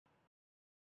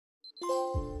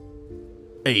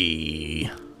Hey.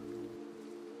 Have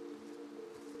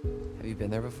you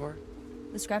been there before?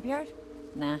 The scrapyard?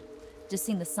 Nah. Just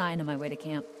seen the sign on my way to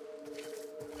camp.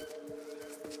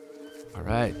 All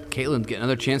right, Kaitlyn, get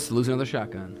another chance to lose another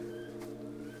shotgun.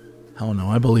 Hell no,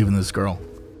 I believe in this girl.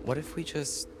 What if we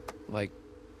just, like,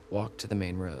 walk to the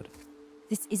main road?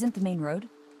 This isn't the main road?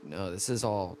 No, this is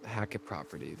all Hackett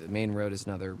property. The main road is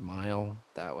another mile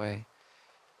that way.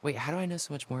 Wait, how do I know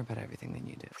so much more about everything than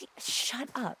you do? Wait, shut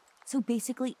up. So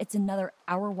basically, it's another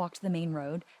hour walk to the main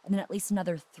road, and then at least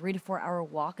another 3 to 4 hour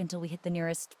walk until we hit the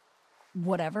nearest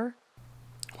whatever.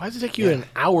 Why does it take you an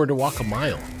hour to walk a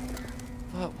mile?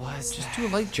 What was Just that? do a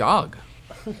light jog.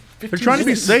 They're trying to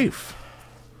be safe.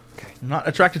 Okay. Not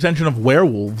attract attention of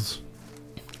werewolves.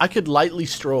 I could lightly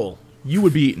stroll. You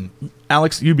would be eaten.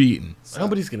 Alex, you'd be eaten.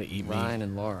 Nobody's gonna eat me. Ryan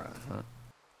and Laura, huh?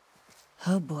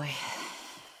 Oh boy.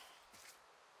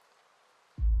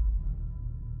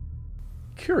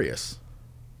 Curious.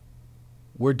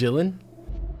 We're Dylan?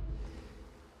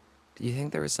 Do you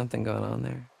think there was something going on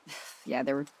there? Yeah,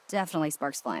 there were definitely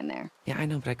sparks flying there. Yeah, I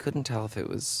know, but I couldn't tell if it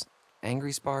was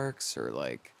angry sparks or,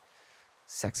 like,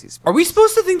 sexy sparks. Are we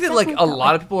supposed to think that like a Definitely felt lot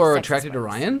like of people are sexy attracted to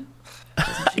sparks. Ryan?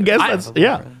 I guess that's,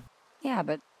 yeah. Yeah,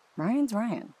 but Ryan's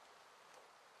Ryan.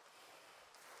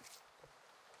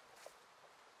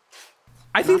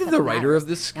 I think Not that that the it writer matters. of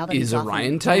this Now that is he's a off on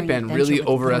Ryan a type daring and adventure really with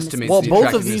the overestimates Well, the both of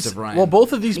attractiveness these, of Ryan. well,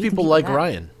 both of these What do you people think like of that?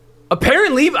 Ryan.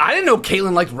 Apparently, I didn't know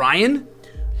Kaitlyn liked Ryan.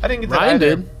 I didn't get that Ryan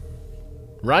either. did.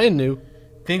 Ryan knew.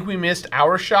 Think we missed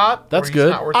our shot? That's or he's good.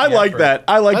 not worth I the like effort? that.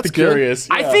 I like That's the good. curious.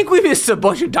 I think we missed a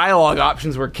bunch of dialogue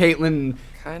options where Kaitlyn,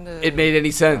 Kinda. it made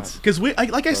any sense. because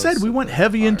like I said, we went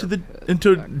heavy into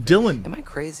Dylan. Am I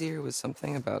crazy or was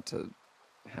something about to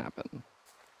happen?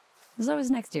 There's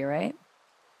always next year, right?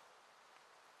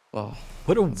 Well,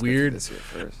 What a let's get through weird, this here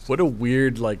first. what a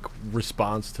weird like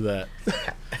response to that.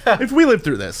 If we live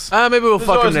through this, Maybe we'll This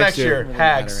fuck him goes next next year. year. Doesn't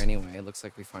matter Hags. anyway. It looks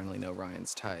like we finally know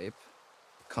Ryan's type.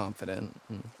 Confident,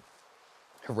 and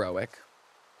heroic,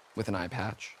 with an eye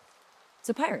patch.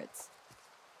 So pirates.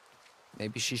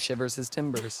 Maybe she shivers his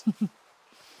timbers.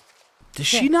 Does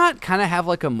she not kind of have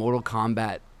like a Mortal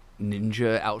Kombat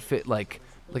ninja outfit? Like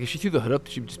if she threw the hood up,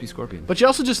 she would just be Scorpion. But she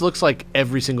also just looks like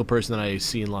every single person that I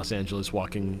see in Los Angeles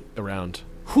walking around.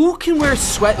 Who can wear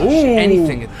sweat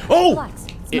anything? oh, Relax.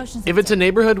 It's If it's a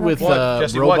neighborhood with What?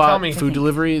 Jesse, what? Tell robot me. food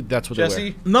delivery, that's what they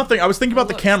Jesse? nothing. I was thinking about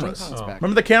the Look, cameras. Steampunk's back.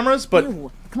 Remember the cameras? But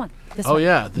Ew. Come on. This wear. Oh way.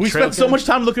 yeah, the we trail spent so cam. much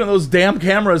time looking at those damn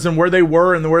cameras and where they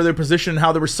were and where they're positioned.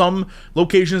 How there were some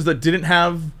locations that didn't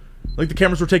have, like the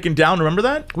cameras were taken down. Remember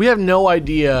that? We have no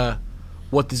idea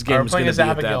what this game We're is going playing to as be at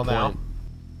that Abigail now. point.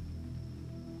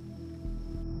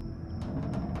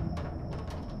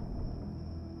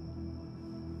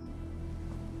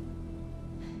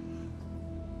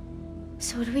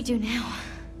 So what do we do now?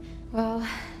 Well,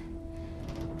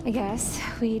 I guess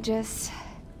we just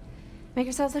make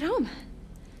ourselves at home.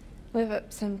 Whip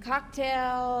up some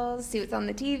cocktails, see what's on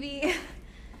the TV.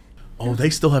 Oh, they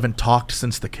still haven't talked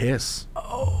since the kiss.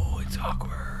 Oh, it's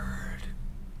awkward.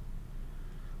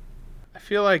 I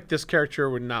feel like this character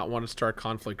would not want to start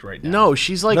conflict right now. No,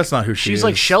 she's like That's not who she she's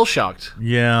like is. shell shocked.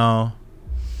 Yeah.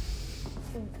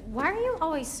 Why are you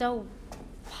always so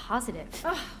positive?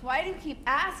 Ugh, why do you keep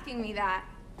asking me that?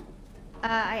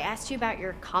 I asked you about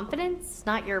your confidence,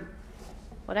 not your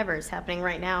whatever is happening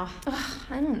right now. Ugh,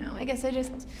 I don't know. I guess I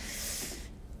just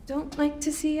don't like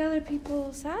to see other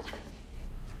people sad.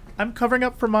 I'm covering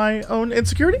up for my own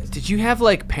insecurities. Did you have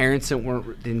like parents that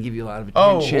didn't give you a lot of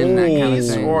Oh, attention, that kind of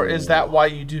is, thing? or is that why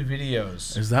you do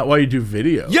videos? Is that why you do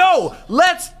video? Yo,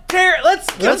 let's dive open in.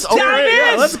 it.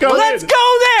 Yeah, let's go Let's in.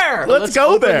 go there. Let's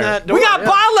go open there. that door. We got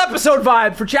bottle episode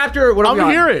vibe for chapter. What are we I'm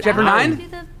on? hear it. Chapter Do 9.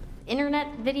 the internet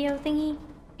video thingy,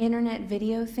 Internet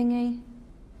video thingy.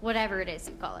 whatever it is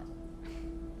you call it.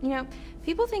 You know,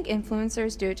 people think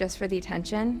influencers do it just for the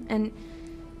attention, and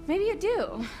maybe you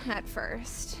do at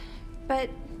first. But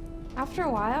after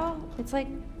a while, it's like,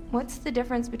 what's the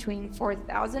difference between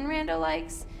 4,000 rando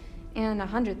likes and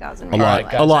 100,000 rando A lot.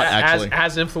 likes? A lot, actually.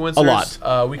 As influencers, A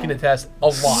lot. we can attest a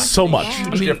lot. So much.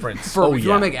 Huge difference. For if you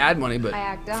want to make ad money, but I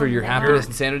act dumb, for your yeah. happiness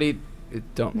and sanity,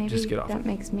 don't Maybe just get off. that it.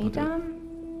 makes me Don't do it. dumb.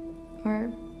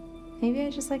 Or maybe I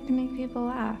just like to make people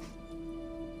laugh.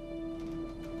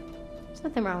 There's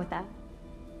nothing wrong with that.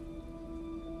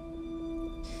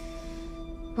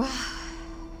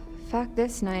 Fuck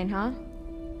this night, huh?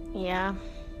 Yeah.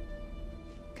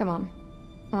 Come on.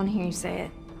 I want to hear you say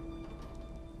it.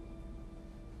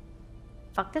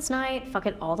 Fuck this night. Fuck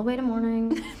it all the way to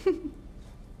morning.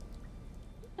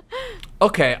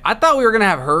 Okay, I thought we were gonna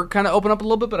have her kind of open up a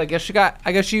little bit, but I guess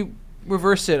she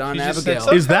reverse it on He just Abigail.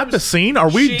 said Is that the scene? Are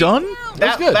we done?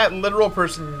 That, good. that literal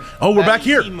person. Oh, we're back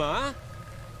here. Put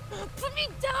me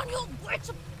down, you witch!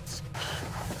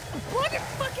 Blow your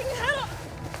fucking head up!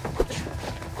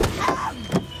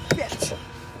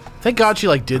 Thank God she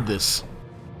like did this.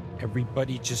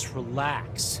 Everybody just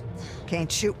relax.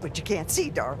 Can't shoot what you can't see,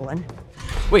 darling.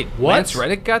 Wait, What? Lance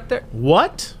Reddick got there?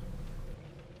 What?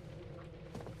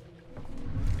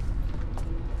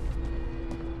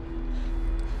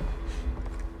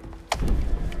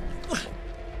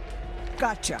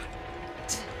 Gotcha.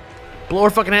 Blow her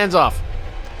fucking hands off.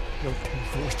 You'll pay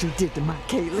for what you did to my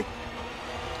Kaylee.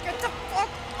 Get the fuck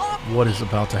off! What is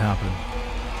about to happen?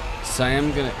 So I am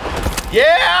gonna. Yeah!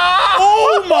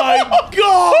 Oh my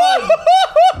god!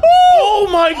 Oh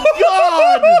my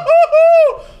god!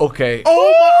 Okay.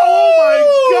 Oh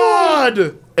my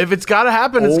god! If it's gotta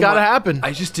happen, it's Oh gotta my- happen.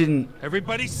 I just didn't.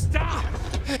 Everybody stop!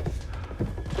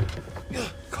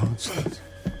 Constance.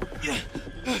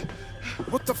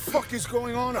 What the fuck is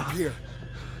going on up here?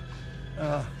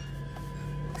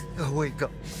 Wake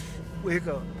up. Wake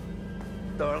up.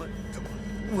 Darling.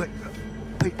 Wake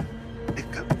up.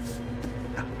 Wake up.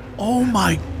 Oh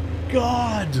my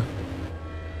god!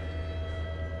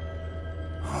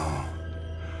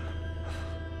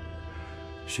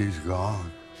 She's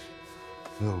gone.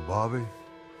 Little Bobby.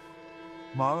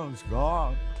 Mama's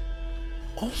gone.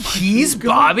 He's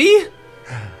Bobby?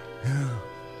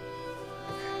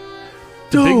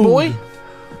 The big boy?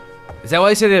 Is that why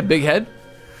he said he had a big head?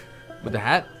 With the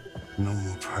hat? No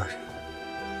more party.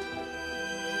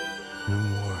 No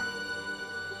more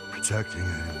protecting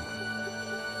anyone.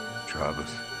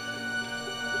 Travis.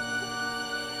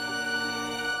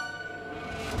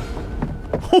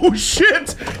 Oh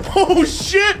shit! Oh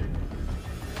shit!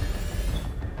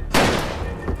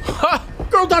 Ha!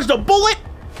 Girl dodged a bullet!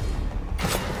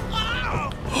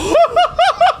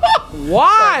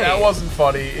 Why? That wasn't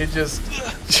funny. It just.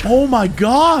 Oh my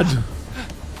god!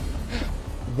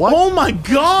 What? Oh my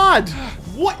god!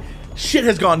 What? Shit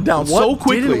has gone down What so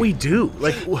quickly. didn't we do?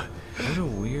 Like, What a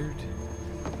weird.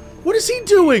 What is he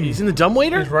doing? he's in the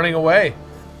dumbwaiter? He's running away.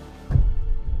 All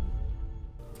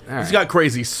right. He's got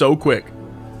crazy so quick.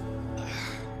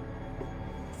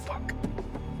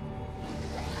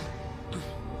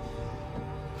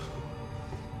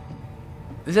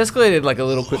 This escalated like a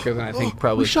little quicker than I think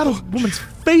probably. We shot a woman's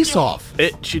face off.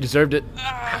 She deserved it.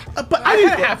 But I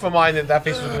had half a mind that that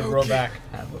face was going to grow back.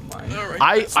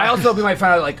 I also thought we might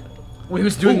find out like what he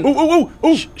was doing.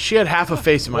 Ooh. She had half a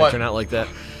face. It might What? turn out like that.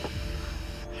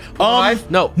 Knife?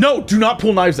 No. No, do not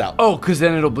pull knives out. Oh, because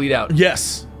then it'll bleed out.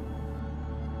 Yes.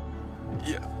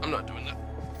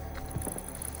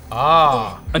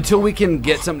 Ah. Until we can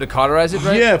get something to cauterize it,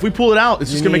 right? Yeah, if we pull it out,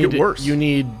 it's just gonna make it worse. You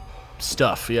need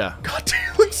stuff, yeah. God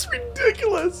damn, it looks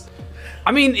ridiculous.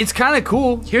 I mean, it's kind of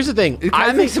cool. Here's the thing. It kind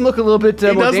of makes him look a little bit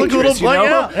more does look a dangerous, little- you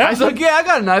know? yeah. I was like, yeah, I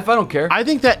got a knife. I don't care. I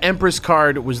think that Empress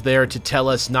card was there to tell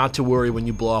us not to worry when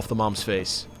you blow off the mom's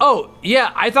face. Oh,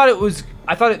 yeah. I thought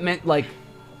it meant like,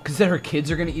 because her kids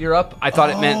are gonna eat her up. I thought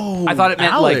it meant like.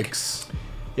 Alex.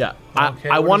 Yeah. Okay,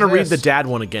 I what want to is read the this? dad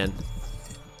one again.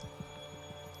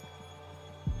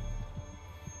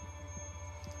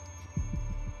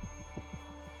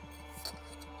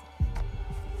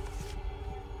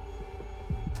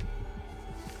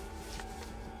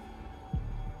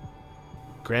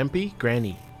 Granny.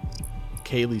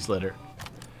 Kaylee's letter.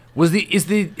 Is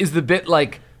the bit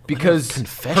like because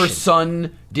confession. her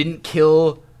son didn't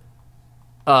kill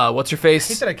what's her face?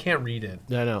 He said I can't read it.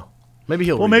 Yeah, I know. Maybe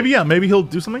he'll. Well, read maybe it. yeah, maybe he'll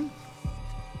do something.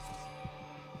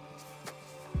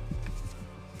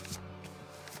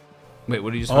 Wait,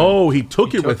 what did you just find? Oh, he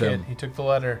took He it took with it. him. He took the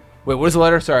letter. Wait, what is the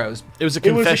letter? Sorry, It was a It was a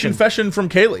confession confession from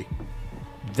Kaylee.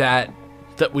 that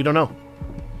that we don't know.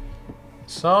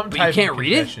 Some But you type of can't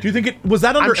read it? confession. Do you think it was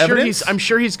that under evidence? I'm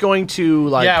sure he's going to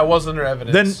like. Yeah, it was under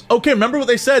evidence. Then okay, remember what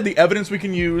they said? The evidence we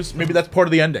can use. Maybe that's part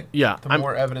of the ending. Yeah, the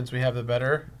more evidence we have, the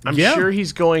better. I'm Yeah. sure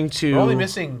he's going to. We're only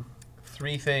missing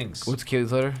 3 things. what's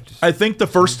Kaylee's letter? Just, I think the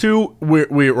first two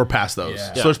we're past those.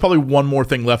 Yeah. So there's probably one more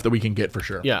thing left that we can get for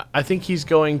sure. Yeah, I think he's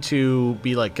going to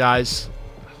be like, guys,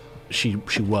 she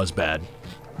was bad.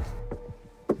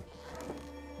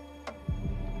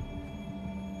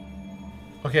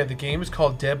 Okay, the game is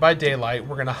called Dead by Daylight.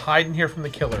 We're gonna hide in here from the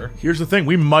killer. Here's the thing: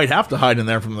 we might have to hide in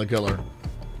there from the killer.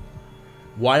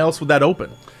 Why else would that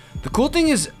open? the cool thing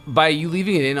is by you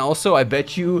leaving it in. Also, I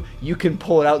bet you can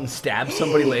pull it out and stab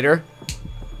somebody later.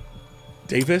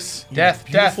 Davis, you Death,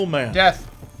 beautiful death, man.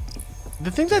 death,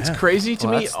 The thing that's crazy to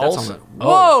Oh, me that's also. on the-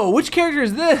 Whoa! Which character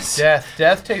is this? death.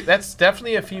 That's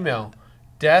definitely a female.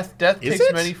 Death Is takes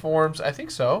it? many forms. I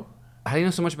think so. How do you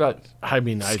know so much about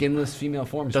skinless female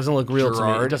forms? Doesn't look real to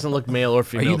me. It doesn't look male or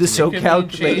female. Are you the to me.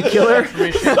 SoCal lady killer?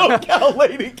 SoCal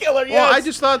lady killer, yes. Well, I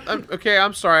just thought, okay,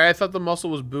 I'm sorry. I thought the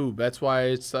muscle was boob. That's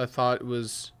why I thought it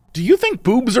was... Do you think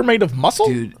boobs are made of muscle?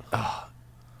 Dude,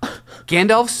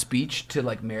 Gandalf's speech to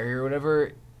like Mary or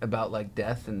whatever about like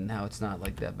death and how it's not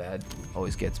like that bad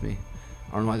always gets me.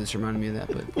 I don't know why this reminded me of that,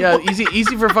 but yeah,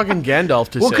 easy for fucking Gandalf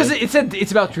to say. Well, because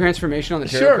it's about transformation on the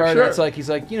tarot card. Sure. It's like he's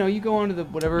like, you know, you go on to the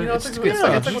whatever. You know, it's it's good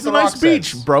stuff. It's a nice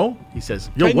speech, bro. He says,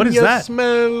 "Yo, what is that?"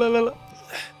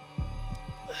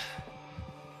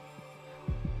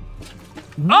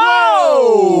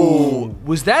 Oh,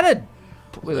 was that a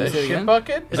shit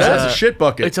bucket? That's a shit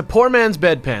bucket. It's a poor man's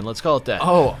bedpan. Let's call it that.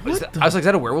 Oh, I was like, is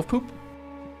that a werewolf poop?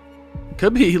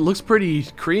 Could be. It looks pretty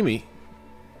creamy.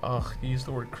 Ugh, you used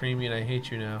the word creamy and I hate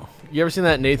you now. You ever seen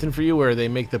that Nathan For You where they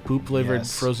make the poop flavored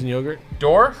frozen yogurt?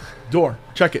 Door? Door.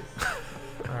 Check it.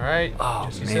 All right. Oh,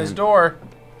 Jesse man. says door.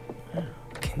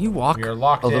 Can you walk You're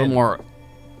locked a little in. more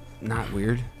not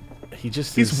weird?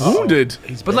 He's wounded.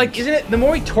 But like, isn't it the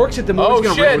more he torques it, the more Oh he's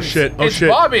gonna shit. rip shit. Oh It's shit.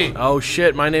 Bobby. Oh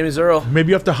shit, my name is Earl. Maybe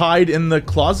you have to hide in the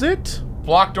closet?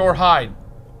 Block door, hide.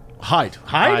 Hide.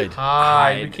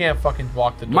 You can't fucking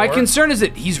block the door. My concern is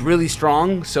that he's really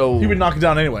strong, so He would knock it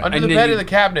down anyway. Under the bed in the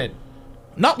cabinet.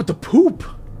 Not with the poop.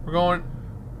 We're going...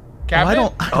 Cabinet? I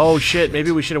don't... Oh shit,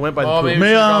 maybe we should have went by the poop. maybe we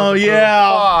should've gone with the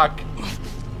poop.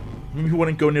 Fuck. Maybe he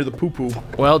wouldn't go near the poo-poo.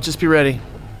 Well, just be ready.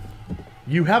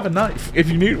 You have a knife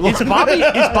if you need one. Is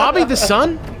Bobby the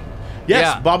son?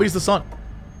 Yes, Yeah. Bobby's the son.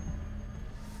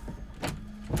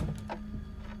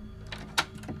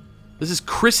 This is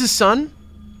Chris's son?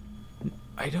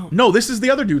 I don't. No, this is the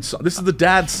other dude's son. This is the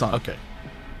dad's son. Okay.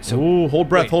 So, ooh, hold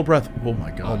breath, hold breath. Oh my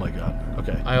god. Oh my god.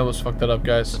 Okay. I almost fucked that up,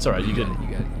 guys. That's alright, you did. You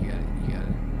got it.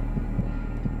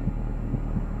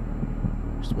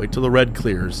 Just wait till the red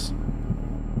clears.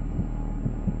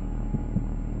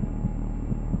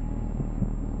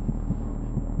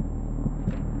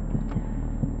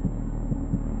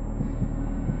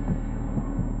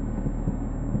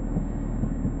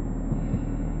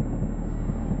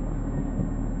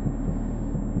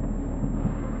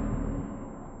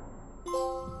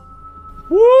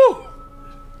 Woo!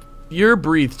 You're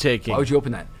breathtaking. Why would you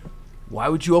open that? Why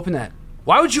would you open that?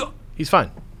 Why would you? He's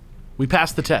fine. We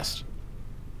passed the test.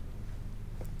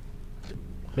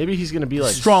 Maybe he's gonna be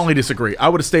like... Strongly disagree. I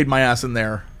would have stayed my ass in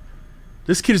there.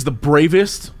 This kid is the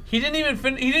bravest. He didn't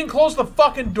even he didn't close the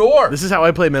fucking door. This is how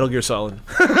I play Metal Gear Solid.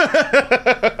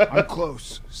 I'm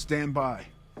close. Stand by.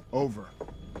 Over.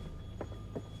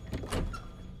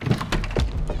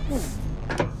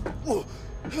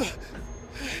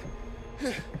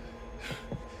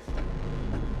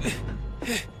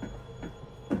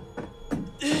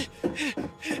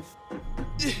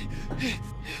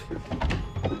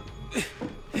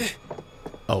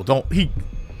 Oh, don't he?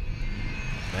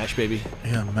 Mash, baby.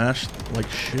 Yeah, mashed like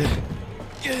shit.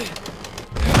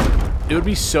 It would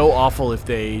be so awful if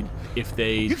they...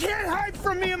 You can't hide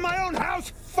from me in my own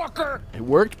house, fucker! It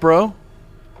worked, bro.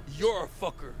 You're a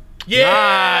fucker. Yeah!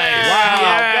 Nice.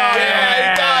 Wow!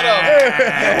 Yeah, you got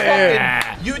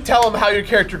him! You tell him how your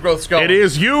character growth's going. It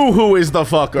is you who is the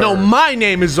fucker. No, my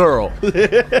name is Earl.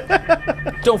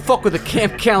 Don't fuck with a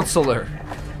camp counselor.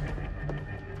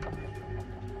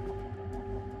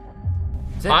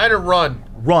 Hide or run?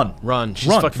 Run.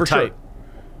 She's fucking for tight. Sure.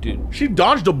 Dude, she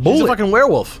dodged a bullet. She's a fucking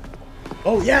werewolf.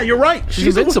 Oh yeah, you're right.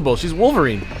 She's invincible. She's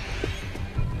Wolverine.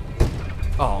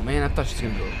 Oh man, I thought she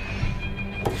was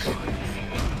gonna go.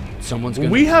 Someone's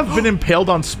gonna. We have been impaled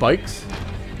on spikes.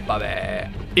 Bobby.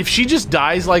 If she just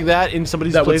dies like that in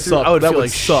somebody's That would playthrough, suck. I would That feel would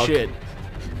like suck. shit.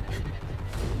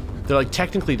 They're like,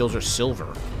 technically, those are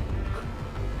silver.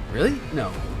 Really?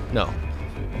 No. No.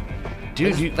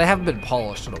 Dude, they haven't been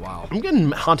polished in a while. I'm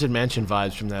getting Haunted Mansion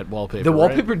vibes from that wallpaper. The right?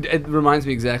 wallpaper it reminds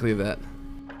me exactly of that.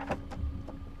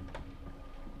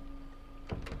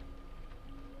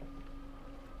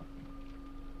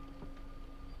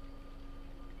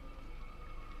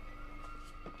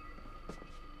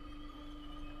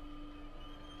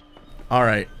 All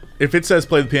right. If it says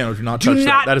play the piano, do not touch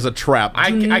that. That is a trap.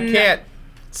 I can't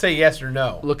say yes or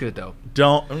no. Look at it though.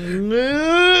 Don't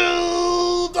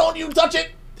you touch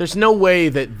it. There's no way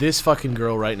that this fucking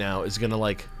girl right now is gonna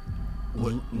like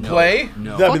play.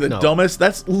 No. That'd be the dumbest.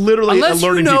 That's literally unless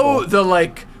alerting you know people. the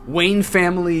like Wayne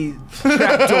family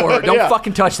trapdoor. Don't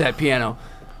fucking touch that piano.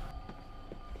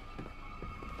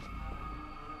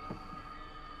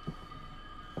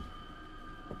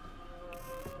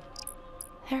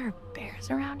 There are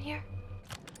bears around here?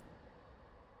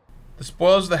 The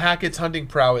spoils of the Hackett's hunting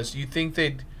prowess. You think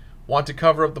they'd want to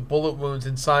cover up the bullet wounds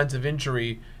and signs of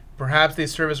injury, Perhaps they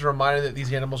serve as a reminder that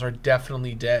these animals are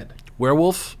definitely dead.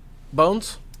 Werewolf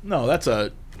bones? No, that's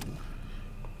a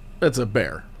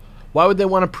bear. Why would they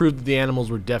want to prove that the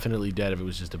animals were definitely dead if it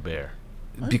was just a bear?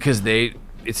 Because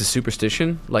it's a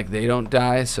superstition. Like, they don't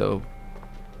die, so...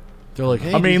 They're like,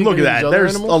 hey, I mean, look at that.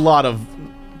 There's a lot of...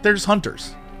 There's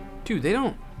hunters. Dude, they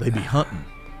don't... They be hunting.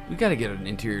 We gotta get an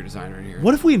interior designer in here.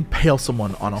 What if we impale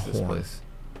someone on a This horn? place.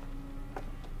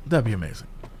 That'd be amazing.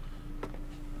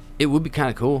 It would be kind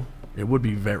of cool. It would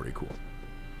be very cool.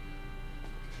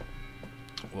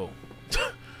 Whoa.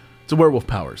 It's a werewolf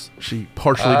powers. She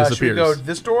partially disappears. Should we go to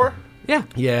this door? Yeah.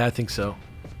 Yeah, I think so.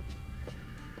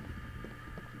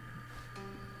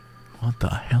 What the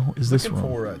hell is this Looking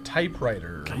room? for a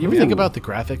typewriter. You ever think about the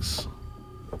graphics?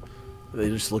 They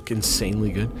just look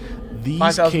insanely good. These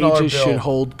 $5,000 cages bill. should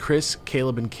hold Chris,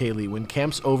 Caleb, and Kaylee. When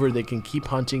camp's over, they can keep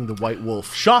hunting the white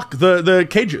wolf. Shock, the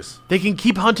cages. They can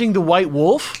keep hunting the white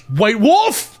wolf? White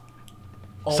wolf?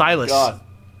 Silas. My God.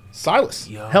 Silas.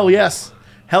 Hell yes.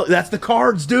 Hell, that's the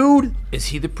cards, dude. Is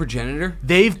he the progenitor?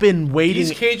 They've been waiting.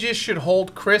 These cages should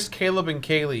hold Chris, Caleb, and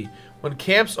Kaylee. When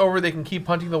camp's over, they can keep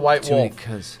hunting the white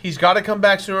wolf. He's got to come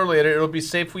back sooner or later. It'll be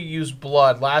safe if we use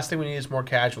blood. Last thing we need is more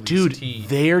casualties. Dude, Tea.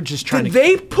 they're just trying Did to...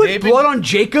 they put blood on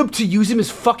Jacob to use him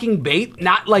as fucking bait,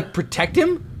 not like protect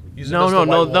him?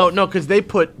 No, because they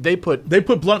put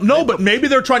blood. No, but maybe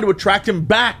they're trying to attract him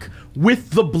back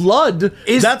with the blood.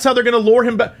 That's how they're going to lure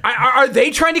him back. Are they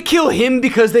trying to kill him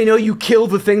because they know you killed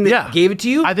the thing that gave it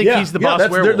to you? I think he's the boss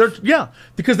werewolf. Yeah,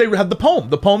 because they had the poem.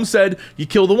 The poem said you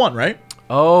kill the one, right?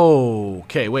 Oh,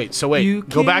 okay, wait. So wait,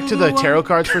 go back to the tarot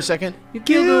cards for a second. You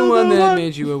killed the one that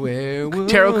made you a werewolf.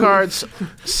 Tarot cards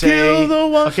say... Kill the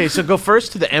one. Okay, so go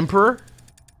first to the Emperor.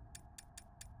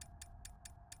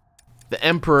 The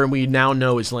Emperor, we now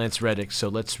know, is Lance Reddick, so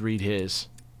let's read his.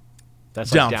 That's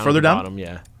down, down further at the down? bottom,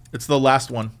 yeah. It's the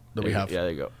last one that we have. Yeah,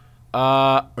 there you go.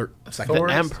 Or second.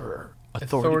 The Emperor.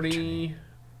 Authority.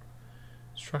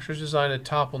 Structures designed to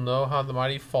topple know how the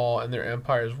mighty fall and their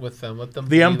empire is with them. Let them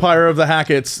The empire of the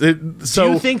Hacketts.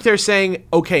 Do you think they're saying,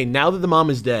 okay, now that the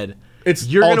mom is dead,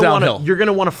 you're all gonna downhill. You're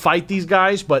gonna want to fight these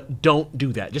guys, but don't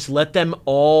do that. Just let them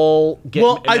all get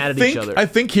mad at each other. I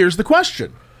think here's the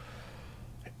question.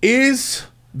 Is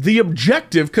the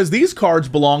objective, because these cards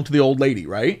belong to the old lady,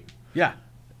 right? Yeah.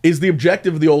 Is the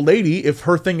objective of the old lady, if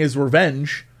her thing is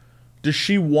revenge, does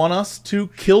she want us to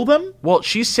kill them? Well,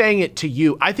 she's saying it to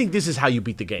you. I think this is how you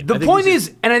beat the game. The point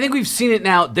is, and I think we've seen it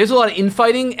now, there's a lot of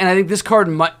infighting, and I think this card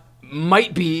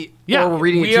might be, or we're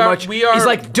reading it too much. It's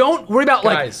like, don't worry about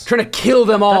like trying to kill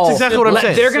them all. That's exactly what I'm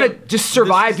saying. They're going to just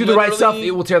survive, do the right stuff,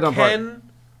 it will tear them apart. Ken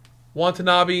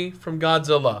Watanabe from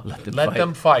Godzilla. Let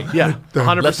them fight. Yeah,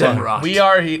 100%. Let them rot. We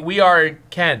are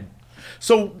Ken.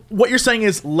 So what you're saying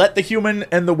is let the human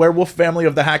and the werewolf family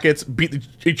of the Hacketts beat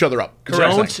each other up.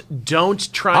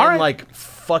 Don't try and like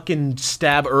fucking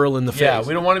stab Earl in the face. Yeah,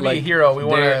 we don't want to be a hero. We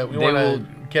want to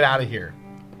get out of here.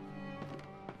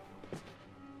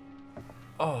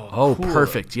 Oh, cool.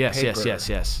 perfect. Yes, Paper.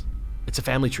 yes. It's a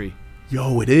family tree.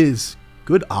 Yo, it is.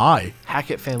 Good eye.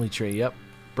 Hackett family tree. Yep.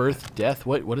 Birth, death.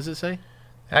 What does it say?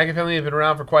 Hackett family have been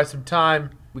around for quite some time.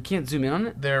 We can't zoom in on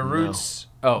it? Their roots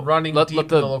Oh, running let deep in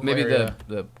the the local maybe area.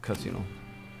 the cutscene.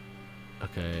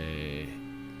 Okay.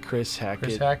 Chris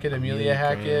Hackett. Amelia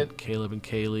Hackett. Grant, Caleb and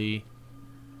Kaylee.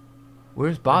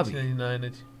 Where's Bobby?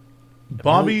 1999.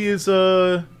 Bobby is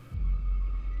So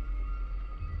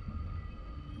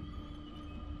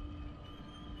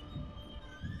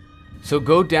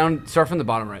go down, start from the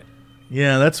bottom right.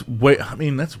 Yeah, that's way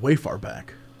far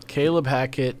back. Caleb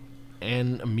Hackett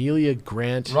and Amelia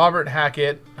Grant. Robert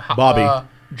Hackett. Bobby.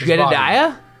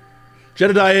 Jedediah?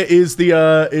 Jedediah is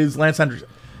is Lance Henderson.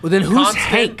 Well, then who's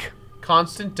Hank?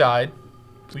 Constant died.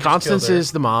 We just Constance killed her.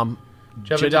 is the mom.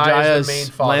 Jedediah is the main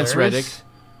father. Lance Reddick.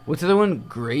 What's the other one?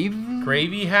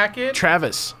 Gravy Hackett.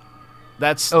 Travis.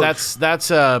 That's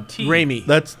Raimi.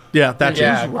 That's Yeah, Who's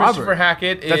Christopher Robert?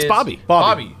 Hackett That's is Bobby.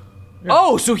 Bobby.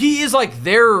 Oh, so he is like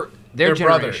their brother.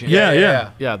 generation.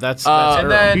 Yeah. Yeah, that's And Earl.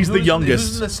 then He's the who's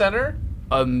youngest. in the center?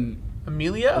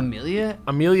 Amelia.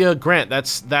 Amelia Grant.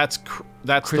 That's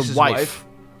Chris's the wife.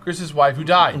 Chris's wife who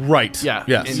died. Right. Yeah.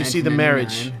 Yes. You see the 1999.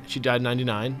 marriage. She died in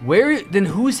 99. Then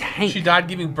who's Hank? She died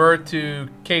giving birth to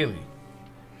Kaylee.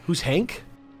 Who's Hank?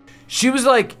 She was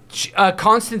like,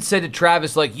 Constance said to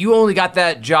Travis, like, you only got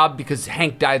that job because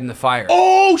Hank died in the fire.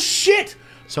 Oh shit!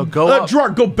 So go up.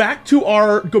 Gerard, go back to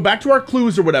our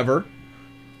clues or whatever.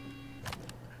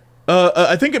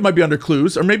 I think it might be under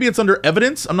clues, or maybe it's under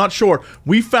evidence. I'm not sure.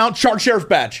 We found charged sheriff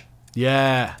badge.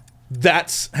 Yeah.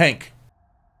 That's Hank.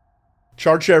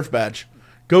 Charged sheriff badge.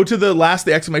 Go to the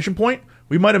exclamation point.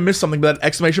 We might have missed something, but that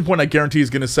exclamation point I guarantee is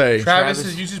going to say. Travis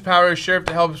has used his power as sheriff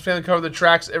to help his family cover the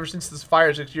tracks ever since this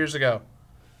fire 6 years ago.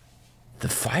 The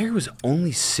fire was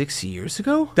only 6 years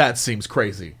ago? That seems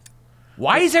crazy.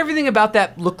 Why does everything about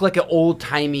that look like an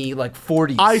old-timey, like,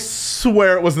 40s? I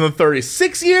swear it was in the 30s.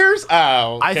 6 years?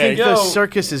 Oh, okay. I think the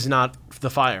circus is not the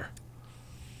fire.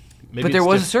 Maybe but there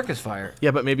was a circus fire.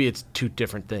 Yeah, but maybe it's two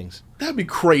different things. That'd be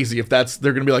crazy if they're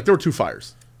going to be like, there were 2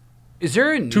 fires. Is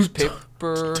there a newspaper?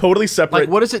 Totally separate. Like,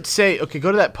 what does it say? Okay,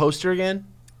 go to that poster again.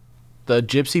 The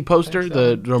gypsy poster,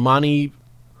 the Romani.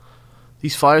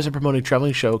 These flyers are promoting a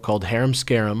traveling show called Harem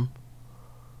Scarum.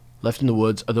 Left in the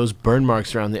woods are those burn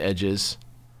marks around the edges.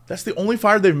 That's the only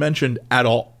fire they've mentioned at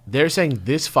all. They're saying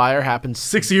this fire happened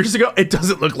 6 years ago. It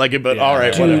doesn't look like it, but all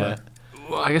right, whatever.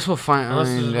 Well, I guess we'll find out.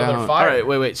 Fire. All right,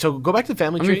 wait. So go back to the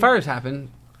family tree. I mean, fires happen.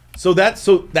 So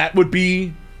that would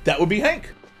be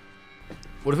Hank.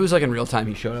 What if it was like in real time?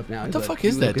 He showed up now. What the fuck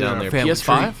is that down there?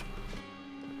 PS5?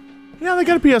 Yeah, they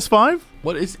got a PS5.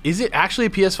 What is it actually a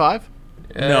PS5?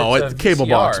 No, it's a cable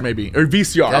box maybe or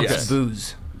VCR. That's yes.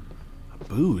 booze.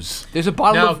 Booze. There's a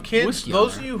bottle of kids. whiskey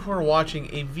Those of you who are watching,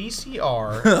 a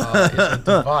VCR is a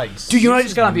device. Dude, you know what I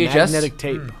just got on VHS? Magnetic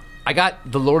tape. I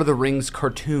got the Lord of the Rings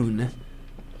cartoon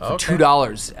for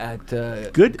 $2 at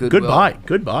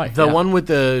Goodbye. The one with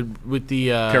the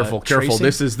careful. tracing?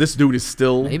 This dude is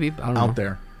still maybe I don't out know.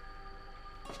 there.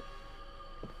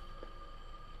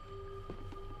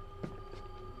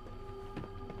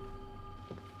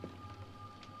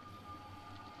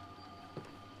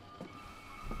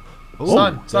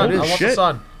 Sun. I want the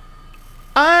sun.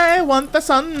 I want the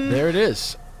sun. There it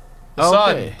is. The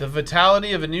sun, the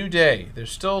vitality of a new day.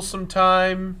 There's still some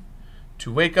time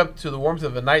to wake up to the warmth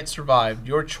of a night survived.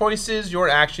 Your choices, your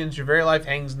actions, your very life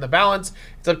hangs in the balance.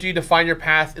 It's up to you to find your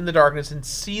path in the darkness and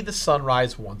see the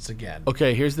sunrise once again.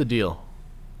 Okay, here's the deal.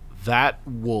 That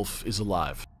wolf is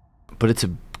alive. But it's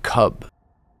a cub.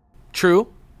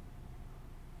 True.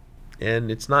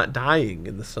 And it's not dying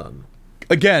in the sun.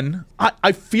 Again,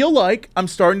 I feel like I'm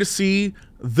starting to see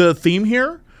the theme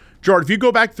here. Gerard, if you go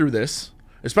back through this,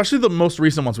 especially the most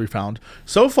recent ones we found,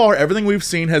 so far everything we've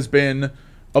seen has been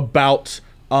about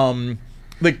the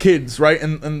kids, right?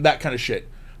 And that kind of shit.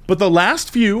 But the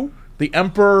last few, the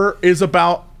Emperor is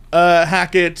about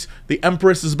Hackett, the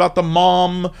Empress is about the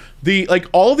mom,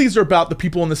 all of these are about the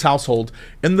people in this household.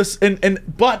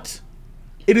 But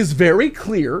it is very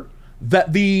clear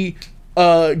that the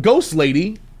ghost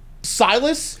lady,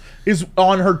 Silas, is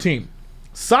on her team.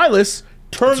 Silas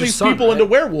turned these people into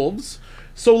werewolves.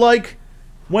 So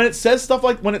when it says stuff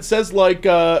like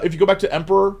if you go back to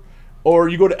Emperor or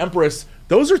you go to Empress,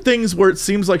 those are things where it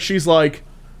seems like she's like,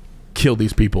 kill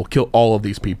these people, kill all of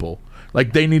these people.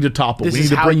 Like they need to topple. We need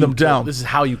to bring them down. This is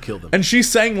how you kill them. And she's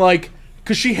saying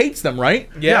because she hates them, right?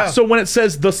 Yeah. So when it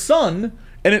says the sun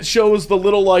and it shows the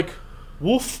little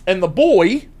wolf and the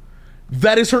boy,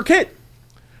 that is her kid.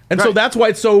 And so that's why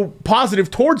it's so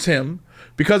positive towards him,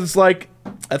 because it's like,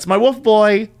 that's my wolf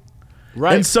boy.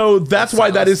 Right. And so that's why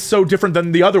that is so different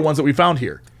than the other ones that we found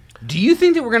here. Do you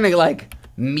think that we're gonna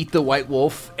meet the white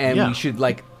wolf and we should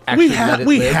actually let it live?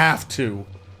 We have to.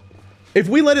 If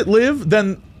we let it live,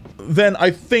 then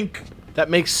I think that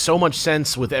makes so much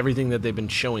sense with everything that they've been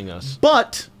showing us.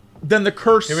 But then the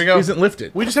curse isn't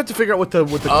lifted. We just have to figure out what the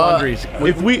quandary is.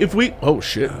 If we oh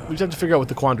shit. We just have to figure out what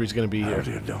the quandary is going to be here.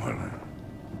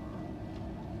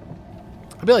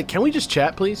 I'd be like, can we just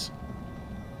chat, please?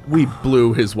 We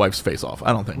blew his wife's face off.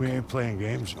 I don't think. We ain't playing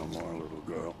games no more, little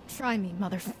girl. Try me,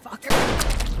 motherfucker.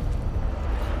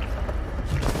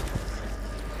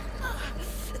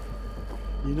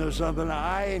 You know something?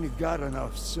 I ain't got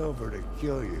enough silver to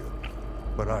kill you,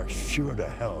 but I sure to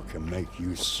hell can make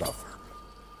you suffer.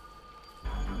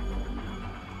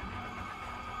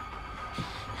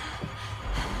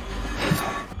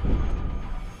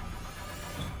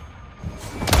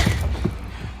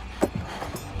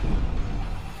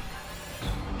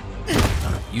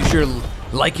 Use your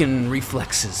lichen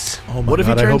reflexes. Oh my what if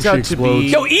God, he turns out to be?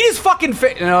 Yo, eat his fucking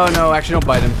face! No, actually, don't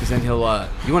bite him, because then he'll.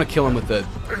 You want to kill him with the.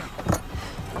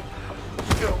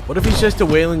 What if he's just a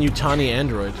Wayland Yutani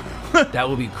android? That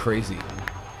would be crazy.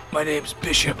 My name's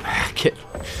Bishop Hackett.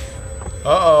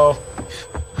 Uh-oh.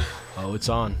 Oh, it's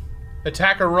on.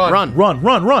 Attack or run. Run.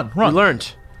 We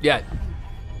learned. Yeah.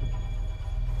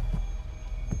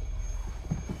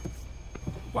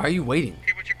 Why are you waiting?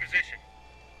 Okay, what's your position?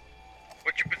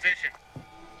 What's your position?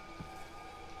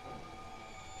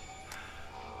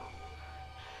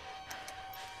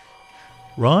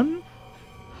 Run?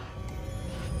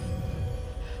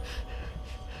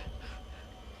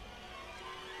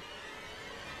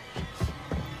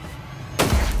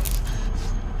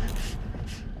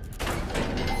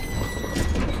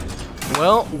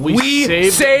 Well,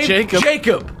 we saved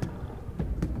Jacob.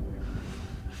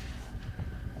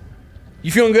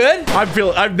 You feeling good?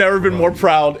 I've never been more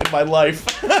proud in my life.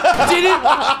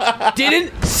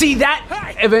 Didn't see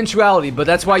that eventuality, but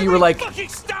that's why you were like,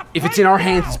 if it's in our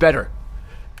hands, it's better.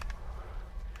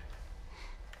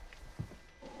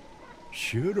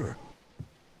 Shoot her.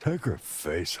 Take her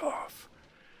face off.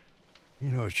 You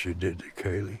know what she did to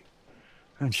Kaylee?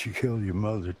 And she killed your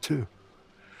mother, too.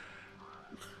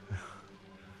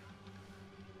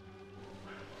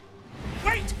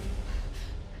 Wait!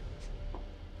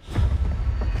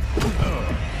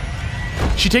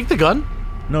 She take the gun?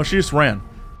 No, she just ran.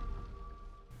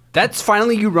 That's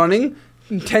finally you running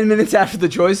 10 minutes after the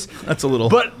choice. That's a little.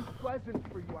 But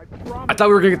I thought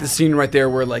we were gonna get the scene right there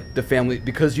where like the family,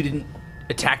 because you didn't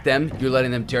attack them, you're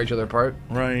letting them tear each other apart.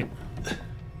 Right.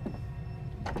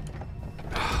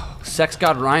 Sex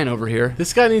god Ryan over here.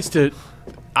 This guy needs to.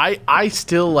 I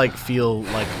still like feel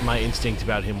like my instinct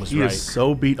about him was He right. is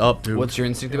so beat up, dude. What's your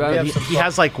instinct about him? He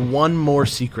has like one more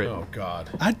secret. Oh God.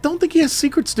 I don't think he has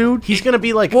secrets, dude. He's gonna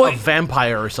be like a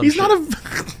vampire or something. He's not a.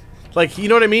 Like, you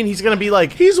know what I mean? He's gonna be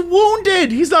like. He's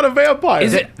wounded. He's not a vampire.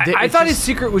 Is it? I thought his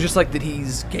secret was just like that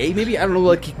he's gay. Maybe I don't know.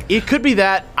 Like it could be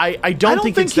that. I don't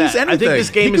think it's he's that. anything. I think this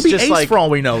game he is could be just ace like for all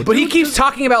we know. But he keeps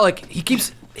talking about like he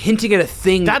keeps hinting at a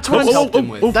thing. That's what to help him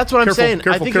with. That's what I'm saying. I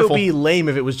Careful, think careful. it would be lame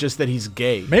if it was just that he's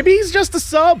gay. Maybe he's just a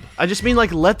sub. I just mean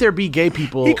like let there be gay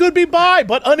people. He could be bi,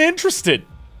 but uninterested.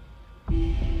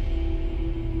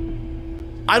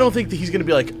 I don't think that he's gonna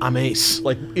be like I'm ace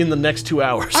like in the next 2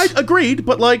 hours. I agreed,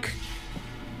 but like.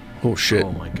 Oh shit.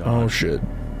 Oh my god. Oh shit.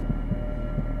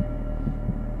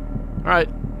 All right,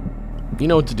 you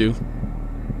know what to do.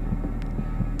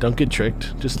 Don't get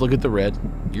tricked. Just look at the red.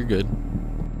 You're good.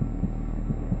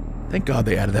 Thank God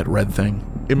they added that red thing.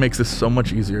 It makes this so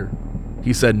much easier.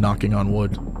 He said knocking on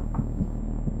wood.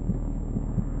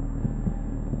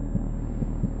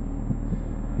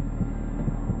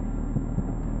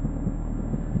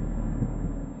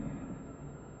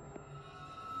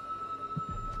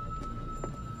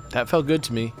 That felt good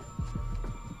to me.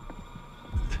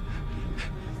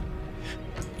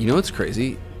 You know what's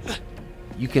crazy?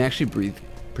 You can actually breathe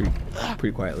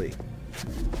pretty quietly.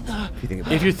 If you think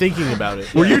about it. If you're thinking about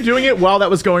it. Were you doing it while that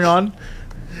was going on?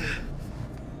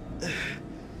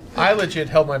 I legit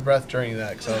held my breath during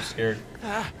that because I was scared.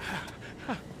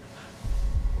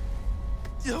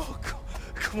 Yo,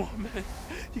 come on, man.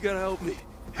 You gotta help me.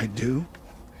 I do?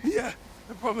 Yeah,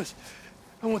 I promise.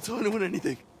 I won't tell anyone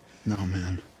anything. No,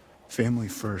 man. Family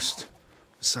first.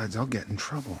 Besides, I'll get in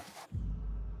trouble.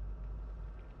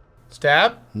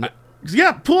 Stab?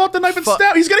 Yeah, pull out the knife and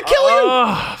stab. He's gonna kill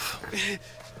you.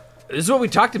 This is what we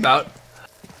talked about.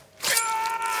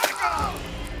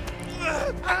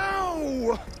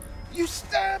 Ow! You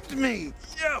stabbed me!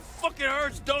 Yeah, fucking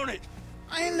hurts, don't it?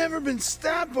 I ain't never been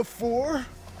stabbed before.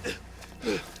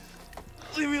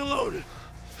 Leave me alone.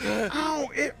 Ow,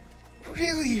 it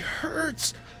really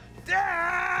hurts.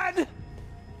 Dad!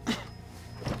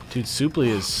 Dude, Supli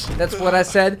is. That's what I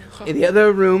said. In the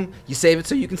other room, you save it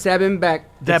so you can stab him back.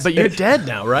 Dad, but you're dead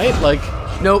now, right? Like.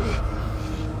 Nope.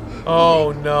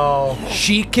 Oh no.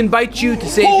 She can bite you to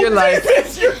save your life.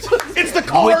 It's the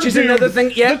card, Which is dude. another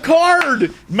thing. Yeah. The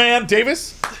card, man,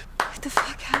 Davis. What the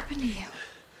fuck happened to you?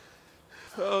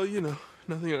 Oh, you know,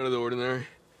 nothing out of the ordinary.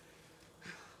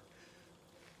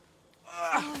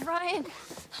 Oh, Ryan.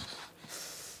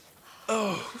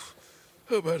 Oh,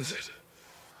 how bad is it?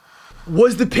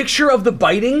 Was the picture of the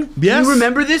biting? Yes. Do you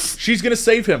remember this? She's gonna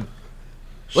save him.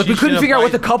 Like we couldn't figure out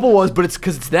what the couple was, but it's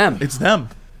because it's them. It's them.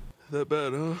 That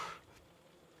bad, huh?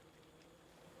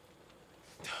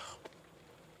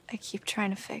 I keep trying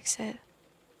to fix it.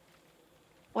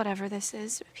 Whatever this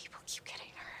is, people keep getting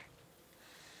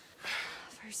hurt.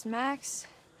 First Max,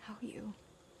 now you.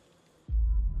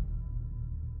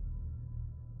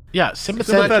 Yeah, It's not your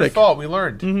sympathetic. fault. We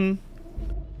learned. Mm-hmm.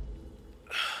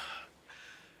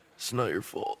 It's not your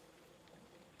fault.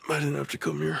 I didn't have to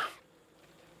come here.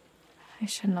 I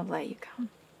shouldn't have let you come.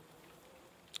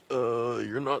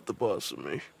 You're not the boss of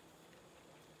me.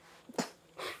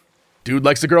 Dude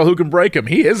likes a girl who can break him.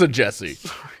 He is a Jesse.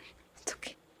 It's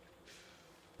okay.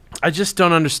 I just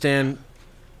don't understand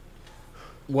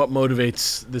what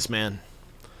motivates this man.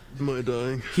 Am I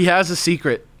dying? He has a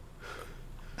secret.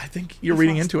 I think you're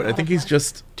reading into it. I think he's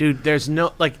just. Dude, there's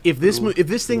no like if this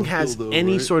thing has though,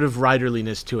 any right? sort of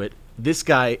riderliness to it, this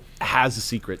guy has a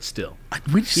secret still.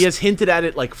 We just, He has hinted at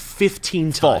it like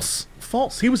 15 times.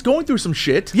 False. He was going through some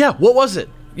shit. Yeah, what was it?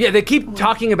 Yeah, they keep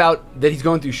talking about that he's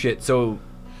going through shit, so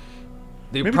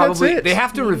they Maybe probably that's it. they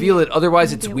have to reveal it.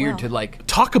 Otherwise, it's Maybe it weird will. to like.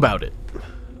 Talk about it.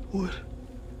 What?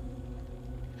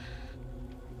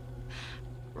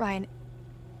 Ryan,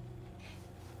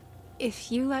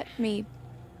 if you let me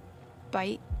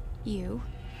bite you...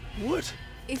 What?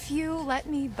 If you let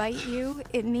me bite you,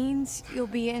 it means you'll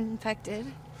be infected,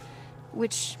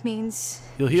 which means...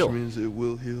 You'll heal. Which means it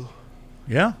will heal.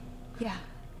 Yeah. Yeah.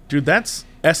 Dude, that's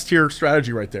S tier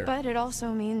strategy right there. But it also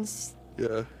means...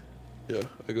 Yeah. Yeah,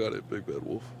 I got it, Big Bad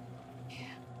Wolf.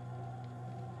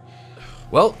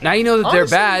 Well, now you know that they're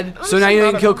bad, so now you know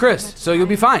you can kill Chris, so you'll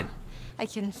be fine. I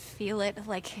can feel it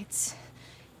like it's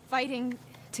fighting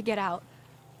to get out.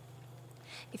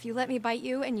 If you let me bite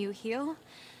you and you heal,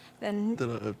 then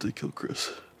I have to kill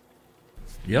Chris.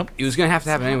 Yep. It was gonna have to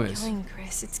happen it's not anyways. killing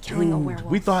Chris, it's killing a werewolf.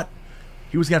 We thought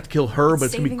he was gonna have to kill her, but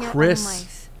it's gonna be saving your own Chris.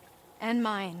 life, and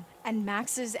mine, and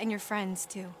Max's, and your friends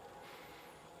too.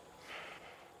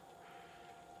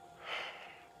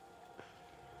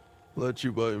 Let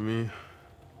you bite me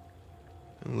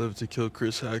and live to kill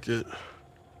Chris Hackett,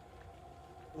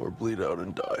 or bleed out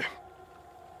and die.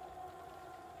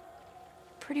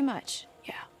 Pretty much,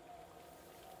 yeah.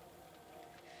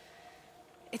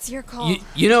 It's your call.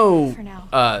 You know, for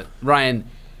now. Ryan,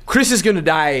 Chris is gonna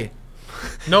die.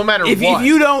 No matter If what.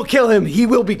 you don't kill him, he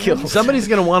will be killed. Somebody's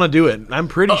gonna want to do it. I'm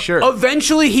pretty sure.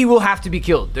 Eventually, he will have to be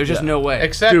killed. There's just no way.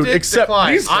 Accept Dude, it, accept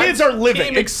decline. these kids are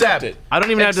living. Team Accept it. I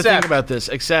don't even have to think Accept. about this.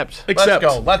 Accept. Accept.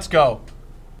 Let's go. Let's go.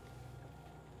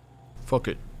 Fuck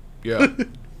it. Yeah.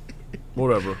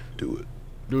 Whatever. Do it.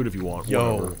 Do it if you want.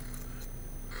 Yo. Whatever.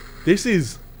 This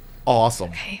is awesome.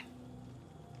 Okay.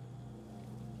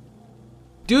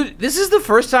 Dude, this is the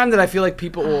first time that I feel like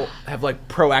people have like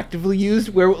proactively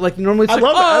used where like normally it's I like,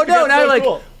 love it. I oh think no, that's now so like,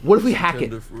 cool. what if we hack it?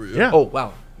 Tender for you. Yeah. Oh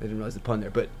wow, I didn't realize the pun there,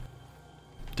 but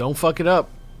Don't fuck it up.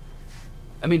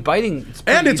 I mean biting. It's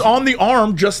pretty And it's easy. on the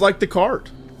arm just like the card.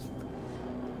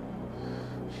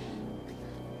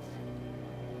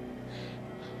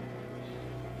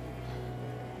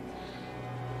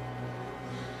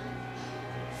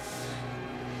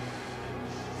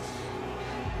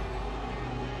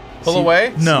 Pull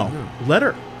away? No. Let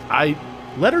her.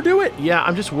 Let her do it. Yeah,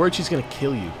 I'm just worried she's gonna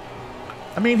kill you.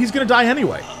 I mean, he's gonna die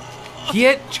anyway. He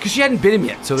had because she hadn't bit him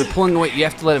yet, so they're pulling away. You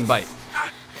have to let him bite.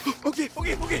 Okay.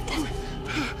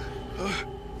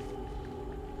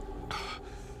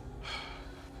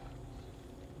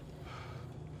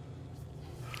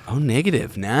 Oh,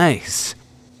 negative. Nice.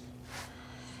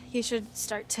 You should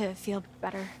start to feel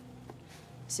better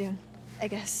soon, I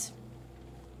guess.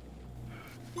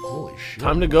 Holy shit.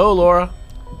 Time to go, Laura.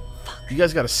 You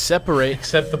guys gotta separate.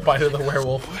 Except the bite of the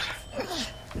werewolf.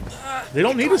 They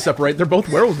don't need to separate. They're both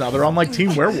werewolves now. They're on like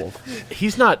Team Werewolf.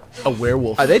 He's not a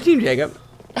werewolf. Are they Team Jacob?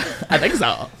 I think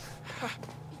so.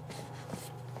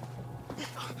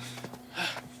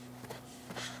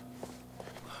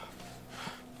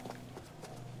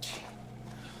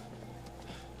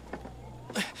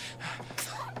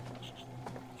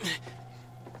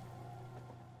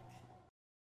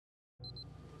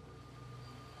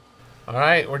 All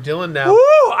right, we're Dylan now. Woo!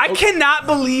 I cannot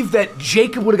believe that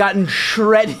Jacob would have gotten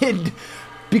shredded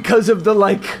because of the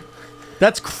like.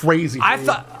 That's crazy. I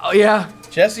thought, oh yeah.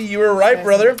 Jesse, you were right,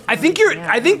 brother. I think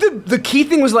the key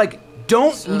thing was like,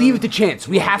 don't leave it to chance.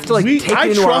 We have to like take it I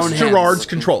into our own trust hands. Gerard's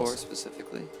controls.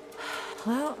 Specifically.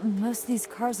 Well, most of these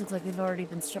cars look like they've already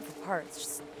been stripped for parts.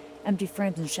 Just empty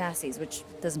frames and chassis, which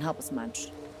doesn't help us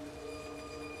much.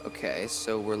 Okay,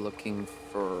 so we're looking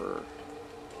for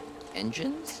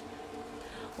engines?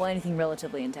 Well, anything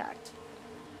relatively intact.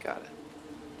 Got it.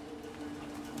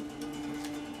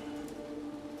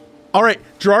 All right,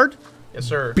 Gerard. Yes,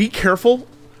 sir. Be careful,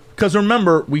 because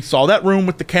remember, we saw that room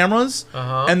with the cameras,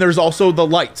 and there's also the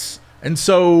lights. And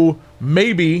so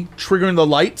maybe triggering the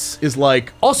lights is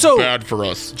like also bad for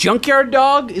us. Junkyard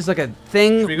dog is like a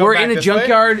thing. we go We're back in a this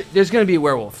junkyard. There's gonna be a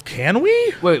werewolf. Can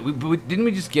we? Wait, didn't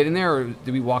we just get in there, or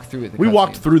did we walk through it? We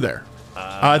walked through there.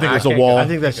 I think there's a can't wall. I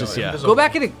think that's just, yeah. There's a Go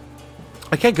back in.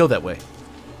 I can't go that way.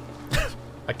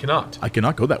 I cannot. I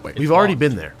cannot go that way. We've already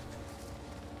been there.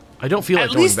 I don't feel like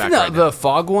At going least back the, right now. the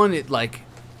fog one, it like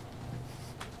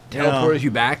teleported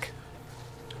you back.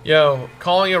 Yo,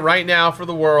 calling it right now for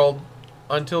the world.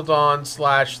 Until Dawn /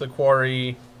 the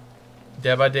Quarry.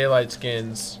 Dead by Daylight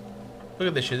skins. Look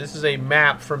at this shit. This is a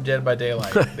map from Dead by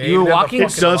Daylight. They You were even have the walking.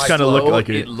 fucking It does lights. kinda look like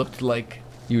it. It looked like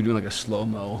you were doing like a slow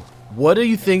mo. What do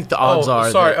you think the odds are?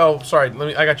 Sorry. that- Oh, sorry.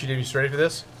 I got you, Dave. You ready for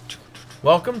this?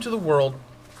 Welcome to the world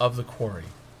of the Quarry,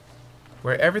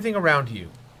 where everything around you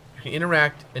can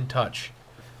interact and touch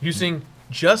using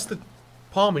just the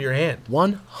palm of your hand.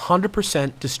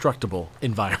 100% destructible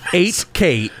environment.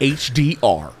 8K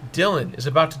HDR. Dylan is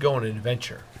about to go on an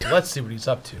adventure. Let's see what he's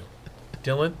up to.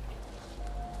 Dylan?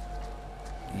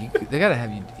 They gotta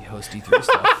have you host E3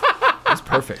 stuff. That's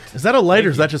perfect. Is that a light or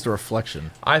is that just a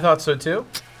reflection? I thought so too.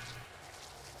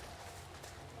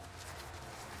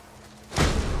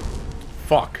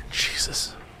 Fuck.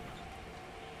 Jesus.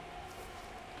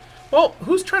 Well,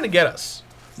 who's trying to get us?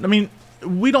 I mean,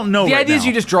 we don't know. The right idea is now.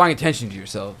 you just drawing attention to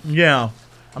yourself. Yeah.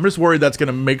 I'm just worried that's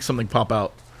gonna make something pop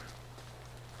out.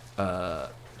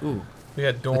 Ooh. We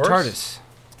got The doors. TARDIS.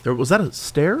 There was that a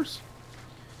stairs?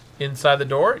 Inside the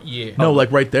door? Yeah. No,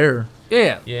 like right there.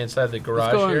 Yeah. Yeah, inside the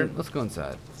garage Let's go here. let's go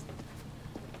inside.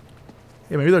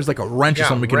 Yeah, maybe there's like a wrench or Yeah,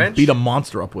 something we can wrench. beat a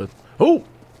monster up with. Oh,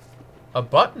 A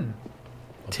button.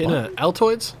 Tin of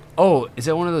Altoids? Oh, is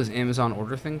that one of those Amazon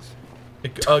order things?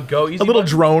 Go easy. a little button?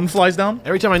 drone flies down.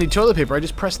 Every time I need toilet paper, I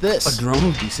just press this. A drone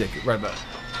would be sick. Right about.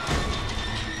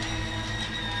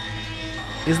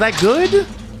 Is that good?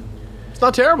 It's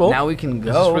not terrible. Now we can Is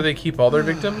this go. where they keep all their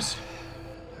victims?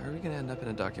 How are we gonna end up in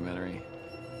a documentary?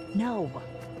 No.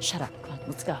 Shut up. Come on,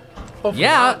 let's go.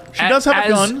 Yeah, She does have a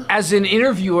gun. As an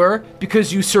interviewer,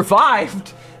 because you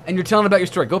survived, and you're telling about your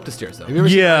story. Go up the stairs, though. Have you ever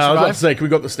seen Yeah, I was Survive? about to say, can we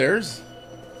go up the stairs? You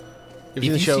ever If seen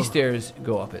you the show? see stairs,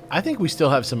 go up it. I think we still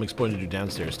have some exploring to do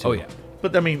downstairs too. Oh yeah.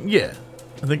 But I mean, yeah.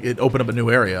 I think it opened up a new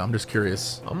area. I'm just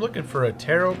curious. I'm looking for a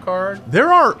tarot card.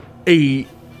 There are a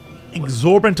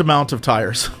exorbitant amount of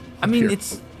tires. I mean, here.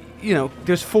 it's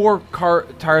there's 4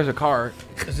 tires a car.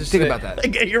 Think about that.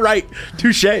 Okay, you're right.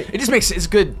 Touche. It just makes it's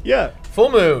good. Yeah. Full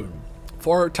moon.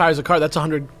 4 tires a car. That's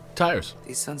 100 tires.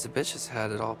 These sons of bitches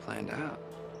had it all planned out.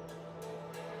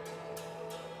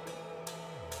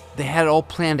 They had it all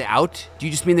planned out. Do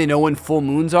you just mean they know when full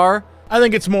moons are? I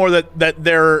think it's more that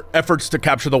their efforts to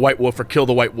capture the White Wolf or kill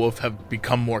the White Wolf have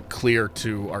become more clear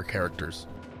to our characters.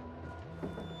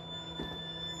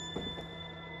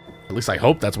 At least I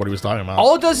hope that's what he was talking about.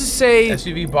 All it does is say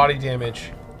SUV body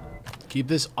damage. Keep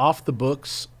this off the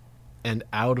books and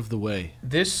out of the way.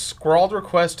 This scrawled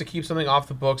request to keep something off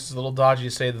the books is a little dodgy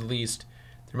to say the least.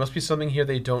 There must be something here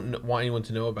they don't want anyone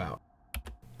to know about.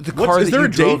 the car is that there you a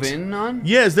drove date? in on.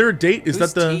 Yeah, is there a date? Is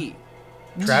Who's that the... T?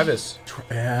 Travis.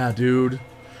 Yeah, dude.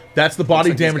 That's the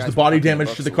body like these damage. guys The body were talking damage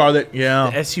about to the some- car that... Yeah.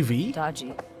 The SUV?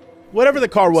 Dodgy. Whatever the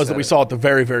car was that Said we it. saw at the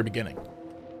very, very beginning.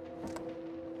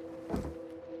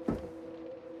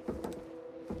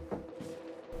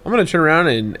 I'm going to turn around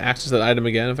and access that item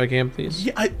again if I can, please.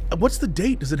 Yeah, what's the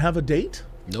date? Does it have a date?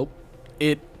 Nope.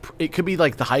 It could be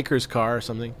like the hiker's car or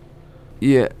something.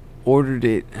 Yeah, ordered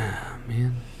it. Oh,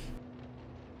 man.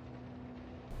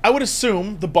 I would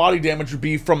assume the body damage would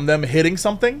be from them hitting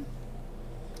something,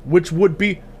 which would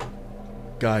be...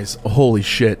 Guys, holy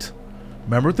shit.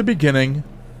 Remember at the beginning,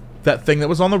 that thing that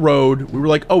was on the road, we were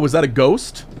like, oh, was that a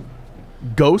ghost?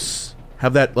 Ghosts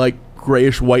have that, like,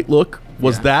 grayish-white look.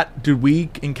 Was that... Did we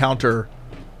encounter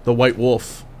the White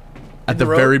Wolf at the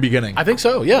the road? very beginning? I think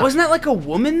so, yeah. Wasn't that like a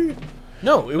woman?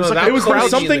 No, it was No, like that It was, was there was Crowley in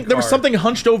something. the There was car. something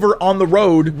hunched over on the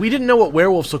road. we didn't know what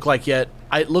werewolves look like yet.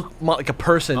 It looked like a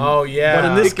person. Oh, yeah. But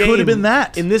in this It game, could have been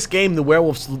that. In this game, the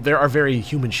werewolves are very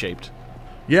human shaped.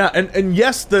 Yeah, and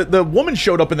yes, the woman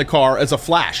showed up in the car as a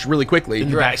flash really quickly. In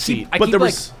the Right. back seat. I But keep, there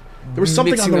like, was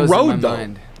something on mixing the those in my road though,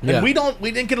 mind. Yeah. and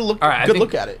we didn't get a All right, I good think-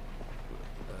 look at it.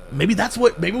 Maybe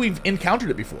we've encountered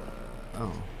it before.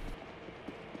 Oh.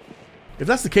 If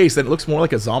that's the case, then it looks more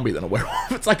like a zombie than a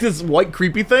werewolf. It's like this white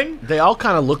creepy thing. They all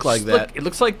kind of look like that. Look, it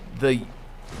looks like the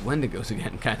Wendigos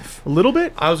again, kind of. A little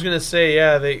bit. I was going to say,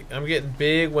 yeah, I'm getting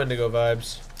big Wendigo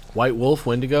vibes. White Wolf,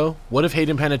 Wendigo. What if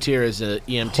Hayden Panettiere is a EMT? at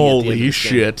the end of Holy this game?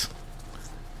 shit.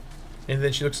 And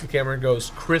then she looks at the camera and goes,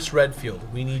 Chris Redfield,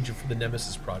 we need you for the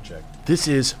Nemesis Project. This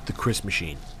is the Chris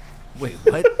machine. Wait,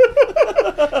 what?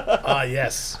 Ah,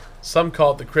 yes. Some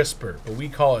call it the CRISPR, but we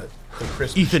call it the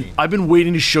Chris Ethan, machine. I've been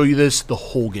waiting to show you this the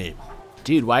whole game.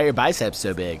 Dude, why are your biceps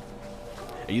so big?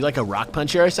 Are you like a rock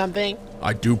puncher or something?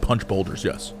 I do punch boulders,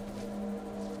 yes.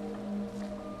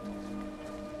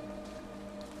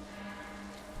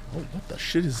 Oh, what the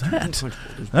shit is that?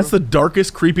 That's the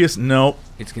darkest, creepiest. No,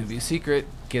 It's gonna be a secret.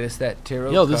 Get us that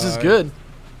tarot Yo, this is card. good.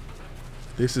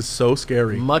 this is so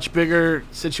scary. Much bigger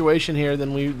situation here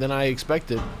than I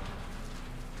expected.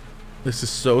 This is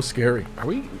so scary. Are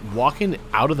we walking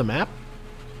out of the map?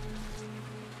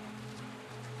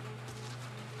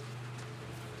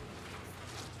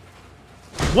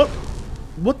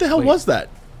 What the hell Wait. was that?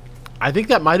 I think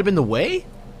that might have been the way.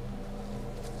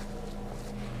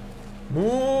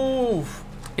 Move!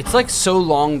 It's like so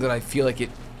long that I feel like it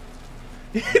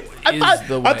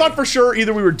I thought for sure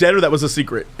either we were dead or that was a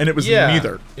secret, and it was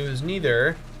neither. It was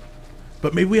neither.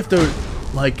 But maybe we have to,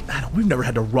 like, we've never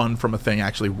had to run from a thing.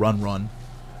 Actually, run. I was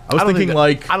I don't think thinking that-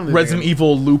 like I don't think Resident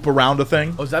Evil loop around a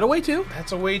thing. Oh, is that a way too?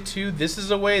 That's a way too. This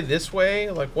is a way. This way.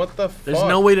 Like, what the fuck? There's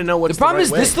no way to know what's The problem right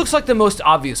is way. this looks like the most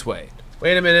obvious way.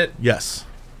 Wait a minute. Yes.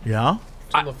 Yeah?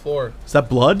 It's on the floor. Is that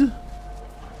blood?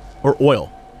 Or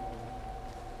oil?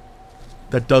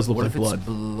 That does look like blood.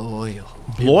 Bloil.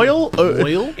 Bloil?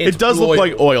 Oil? It does look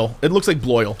like oil. It looks like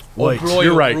bloil. Bloil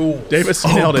You're right. rules. Davis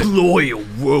nailed it. Loyal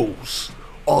rules.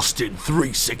 Austin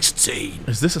 316.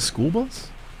 Is this a school bus?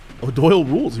 Oh, Doyle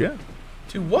rules, yeah.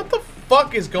 Dude, what the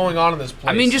fuck is going on in this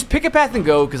place? I mean, just pick a path and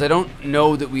go, because I don't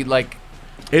know that we like.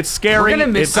 It's scary. We're gonna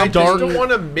miss it's something. I dark. just don't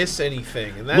want to miss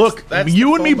anything. And that's, Look, that's you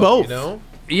the and me FOMO, both. You know?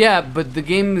 Yeah, but the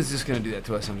game is just gonna do that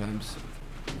to us sometimes.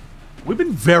 We've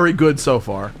been very good so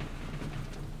far.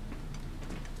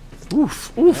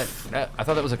 Oof, oof. I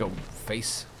thought that was like a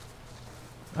face.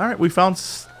 All right, we found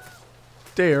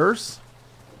stairs.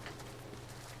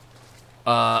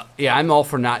 Yeah, I'm all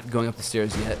for not going up the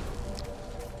stairs yet.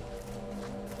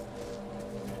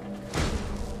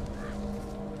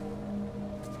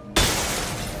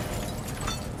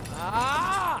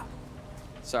 Ah!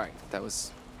 Sorry, that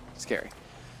was scary.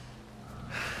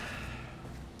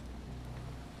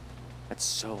 That's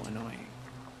so annoying.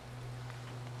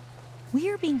 We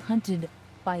are being hunted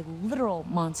by literal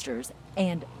monsters,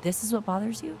 and this is what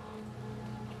bothers you?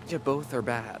 Yeah, both are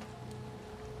bad.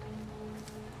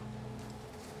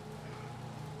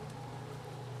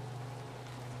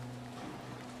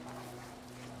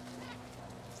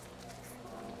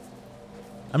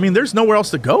 I mean, there's nowhere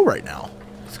else to go right now.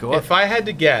 Let's go up. If I had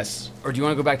to guess. Or do you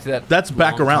want to go back to that? That's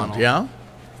back long around, tunnel? yeah?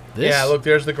 Yeah, look,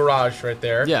 there's the garage right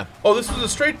there. Yeah. Oh, this was a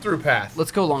straight through path.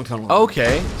 Let's go long tunnel.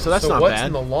 Okay, so that's not what's bad.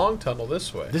 in the long tunnel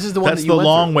this way? This is the one That's that you the went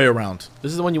long through. way around.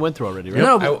 This is the one you went through already, right?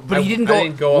 No, but he didn't go. I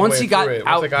didn't go all once the way he got through it.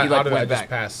 out, Once I got he like out of it, I went just back.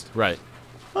 passed. Right.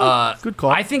 Good call.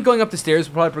 I think going up the stairs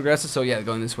will probably progress us. So yeah,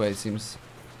 going this way seems.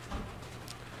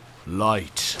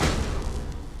 Light.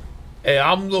 Hey,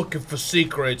 I'm looking for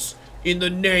secrets in the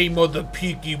name of the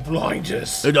Peaky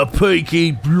Blinders. The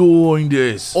Peaky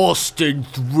Blinders. Austin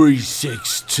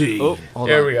 316. Oh, hold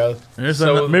There on. we go. There's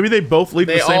So maybe they both lead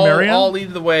to They the same all, area? all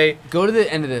lead the way. Go to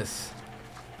the end of this.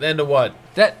 Then to what?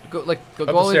 That go Up all the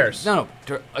the way- stairs. No,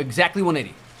 to exactly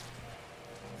 180.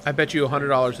 I bet you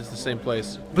 $100 it's the same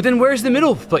place. But then where's the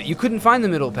middle? But you couldn't find the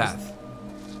middle path.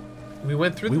 We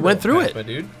went through. We the went middle through path, it. my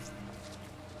dude.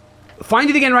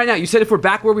 Find it again right now. You said if we're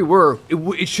back where we were,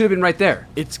 it should have been right there.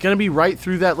 It's gonna be right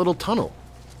through that little tunnel.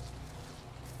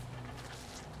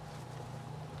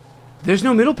 There's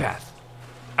no middle path.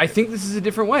 I think this is a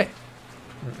different way.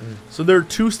 So there are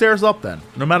 2 stairs up then,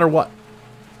 no matter what.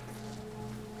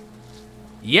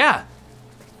 Yeah.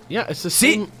 Yeah, it's the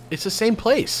See? same. It's the same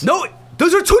place. No,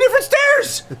 those are 2 different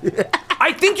stairs.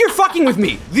 I think you're fucking with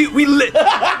me.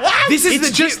 This is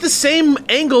It's just the same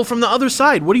angle from the other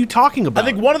side. What are you talking about? I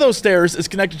think one of those stairs is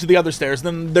connected to the other stairs.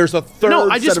 Then there's a third No,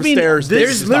 I set just of mean stairs.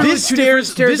 this, literally this two different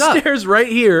stairs, stairs this up. stairs right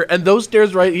here, and those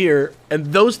stairs right here, and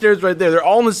those stairs right there. They're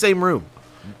all in the same room.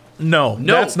 No,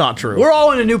 that's not true. We're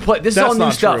all in a new place. This is That's all new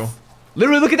not stuff. true.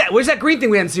 Literally, look at that. Where's that green thing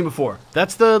we hadn't seen before?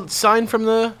 That's the sign from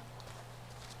the.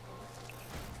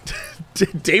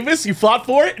 Davis, you fought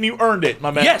for it and you earned it, my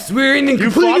man. Yes, we're in You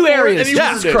completely fought new for it areas. and you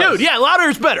Jesus earned it. Christ. Dude, yeah, louder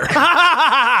is better.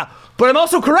 But I'm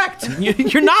also correct.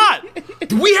 You're not.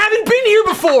 We haven't been here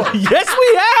before. Yes,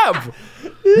 we have.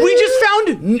 We just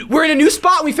found. We're in a new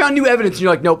spot. And we found new evidence. And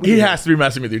you're like, nope. He has to be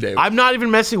messing with you, David. I'm not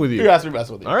even messing with He you. has to be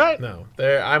messing with you. All right. No,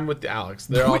 I'm with Alex.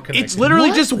 They're all connected. It's literally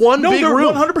What? just one No, big they're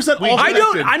room. 100% all I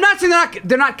don't. connected. I'm not saying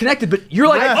they're not connected, but you're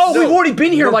like, Yes, oh, no. we've already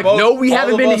been here. We're Like, both- no, we all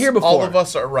haven't of been us- here before. All of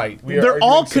us are right. We They're are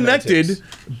all arguing connected,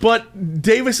 semantics. but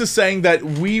Davis is saying that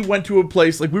we went to a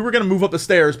place, like we were going to move up the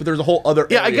stairs, but there's a whole other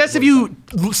Yeah, I area guess to if move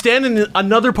you stand in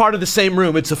another part of the same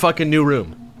room, it's a fucking new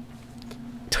room.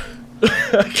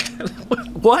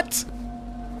 What?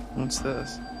 What's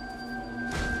this?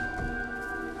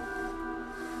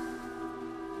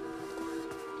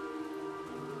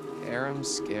 Aram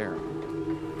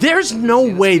Scarum. There's no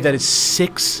way that is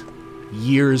 6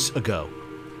 years ago.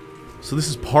 So this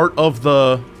is part of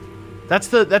the...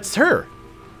 That's her.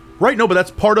 Right, no, but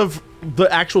that's part of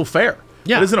the actual fair.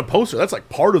 Yeah. It isn't a poster. That's like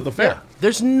part of the fair.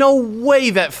 There's no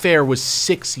way that fair was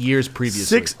 6 years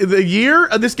previously. The year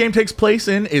this game takes place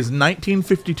in is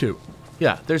 1952.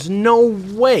 Yeah, there's no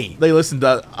way. They listened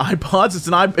to iPods.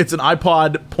 It's an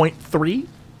iPod 0.3.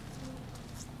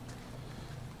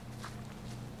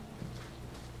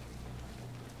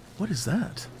 What is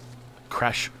that?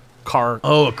 Car.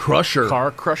 Oh, a crusher.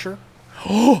 Car crusher?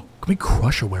 Oh, can we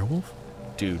crush a werewolf?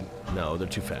 Dude, no, they're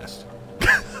too fast.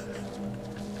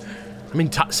 I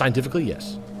mean, scientifically,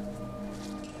 yes.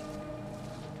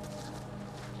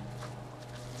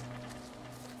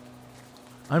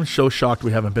 I'm so shocked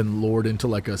we haven't been lured into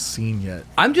like a scene yet.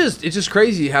 It's just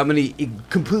crazy how many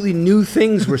completely new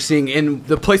things we're seeing in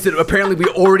the place that apparently we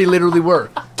already literally were.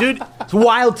 Dude, it's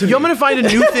wild to me. You want me to find a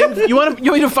new thing? You want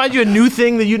me to find you a new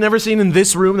thing that you've never seen in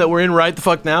this room that we're in right the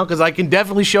fuck now? Because I can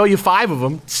definitely show you 5 of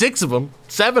them, 6 of them,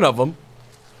 7 of them.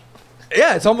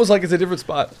 Yeah, it's almost like it's a different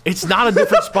spot. It's not a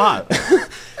different spot.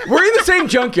 We're in the same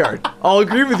junkyard. I'll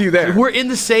agree with you there. We're in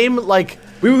the same, like...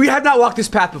 We have not walked this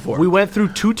path before. We went through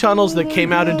 2 tunnels that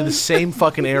came out into the same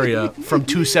fucking area from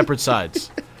 2 separate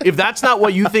sides. If that's not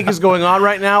what you think is going on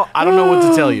right now, I don't know what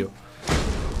to tell you.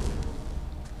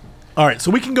 All right,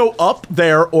 so we can go up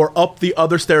there or up the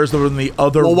other stairs that are in the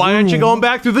other Well, why aren't you room. going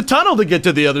back through the tunnel to get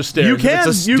to the other stairs? You can,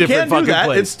 It's a you different can do fucking that.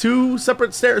 place. It's 2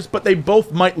 separate stairs, but they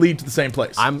both might lead to the same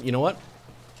place. You know what?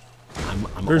 I'm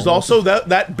There's also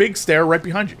that big stair right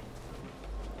behind you.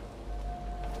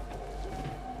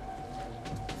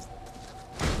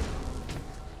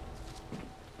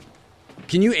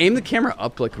 Can you aim the camera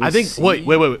up like we I think. see? Wait.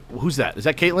 Who's that? Is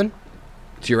that Kaitlyn?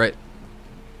 To your right.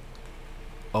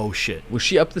 Oh shit. Was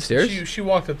she up the stairs? She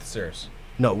walked up the stairs.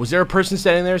 No. Was there a person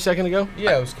standing there a second ago?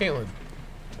 Yeah, it was Kaitlyn.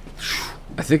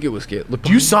 I think it was Kaitlyn. Look,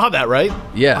 You saw that, right?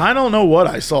 Yeah. I don't know what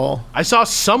I saw. I saw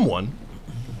someone.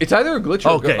 It's either a glitch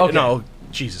or Okay. okay. No.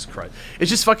 Jesus Christ. It's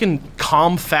just fucking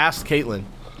calm, fast Kaitlyn.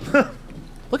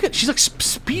 Look at, she's like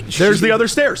speed. There's the other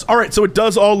stairs. All right, so it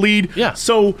does all lead. Yeah.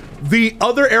 So the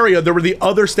other area, there were the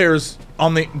other stairs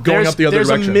on the going up the other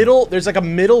direction. There's like a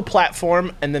middle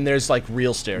platform, and then there's like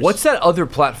real stairs. What's that other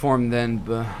platform then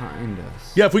behind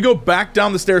us? Yeah, if we go back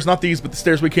down the stairs, not these, but the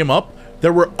stairs we came up,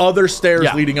 there were other stairs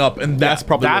leading up, and that's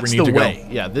probably where we need to go.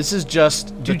 Yeah, this is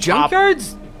just Do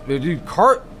junkyards? Do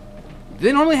cart? Do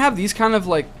they normally have these kind of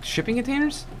like shipping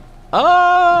containers?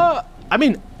 I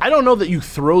mean, I don't know that you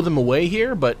throw them away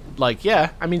here, but like, yeah.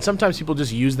 I mean, sometimes people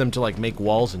just use them to like make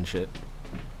walls and shit.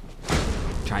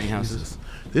 Tiny houses.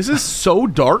 This is so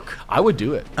dark. I would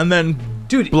do it. And then,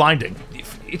 dude, blinding.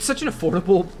 It's such an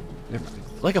affordable.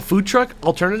 Like a food truck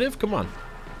alternative? Come on.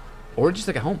 Or just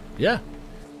like a home. Yeah.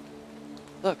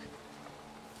 Look.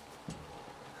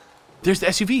 There's the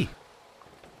SUV.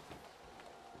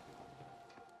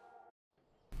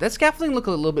 That scaffolding look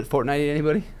a little bit Fortnite to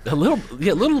anybody? A little,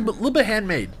 yeah, a little bit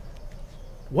handmade.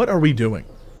 What are we doing?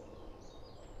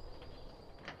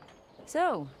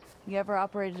 So, you ever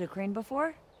operated a crane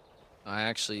before? I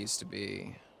actually used to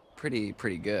be pretty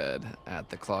good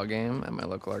at the claw game at my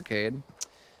local arcade.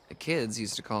 The kids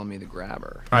used to call me the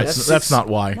grabber. All right, that's not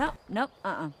why. Nope,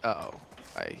 Uh-oh,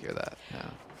 I hear that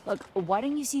now. Look, why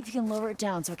don't you see if you can lower it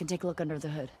down so I can take a look under the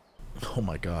hood? Oh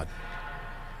my god.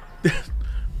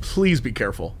 Please be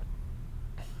careful.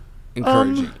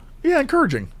 Encouraging. Yeah,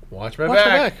 encouraging. Watch my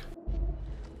back.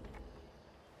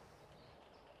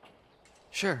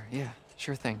 Sure, yeah,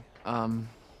 sure thing.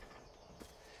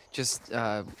 Just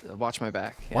watch my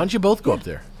back. Yeah. Why don't you both go up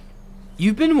there?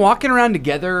 You've been walking around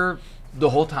together the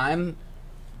whole time.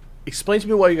 Explain to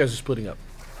me why you guys are splitting up.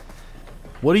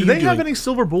 What are you Do doing? they have any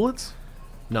silver bullets?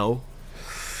 No.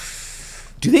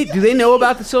 Do they know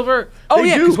about the silver? Oh They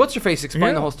yeah, do. because what's her face explained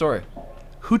Yeah. the whole story.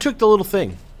 Who took the little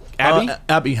thing? Abby?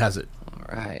 Abby has it.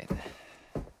 All right.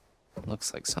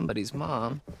 Looks like somebody's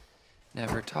mom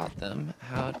never taught them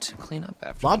how to clean up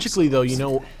after Logically, though, you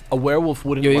know, a werewolf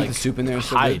wouldn't You like the soup in there.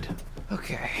 hide.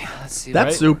 Okay, let's see. That's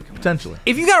Right? soup, potentially.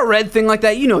 If you got a red thing like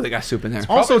that, you know they got soup in there.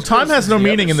 Also, time has no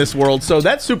meaning in this world, so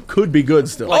that soup could be good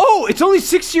still. Oh, it's only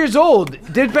 6 years old.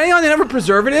 Depending on the number of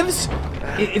preservatives,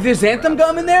 if there's xanthan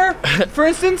gum in there, for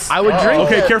instance, I would drink.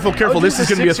 Okay, that. careful. I would This is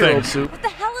drink gonna be a thing. 6-year-old soup. What the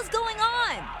hell is going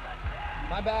on?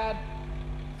 My bad.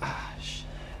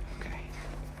 Okay.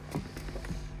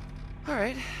 All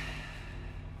right.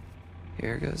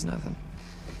 Here goes nothing.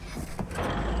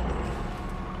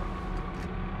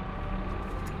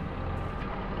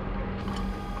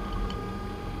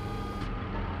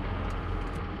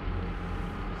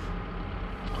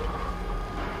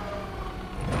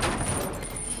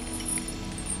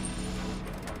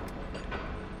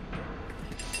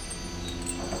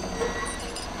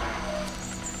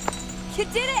 You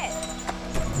did it!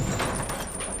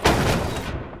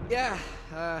 Yeah,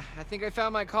 I think I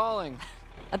found my calling.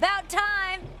 About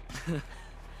time!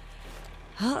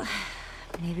 Well,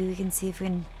 maybe we can see if we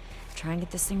can try and get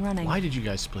this thing running. Why did you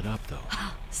guys split up, though?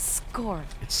 Score.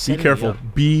 It's Be setting me careful.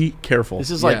 up. Be careful.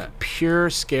 This is Yeah. like pure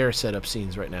scare setup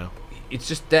scenes right now. it's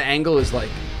just the angle is like,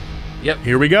 yep.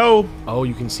 Here we go. Oh,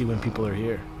 you can see when people are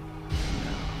here.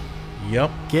 Yep.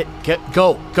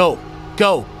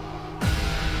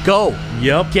 Go.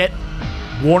 Yep. Get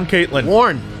Warn Kaitlyn.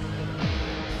 warn.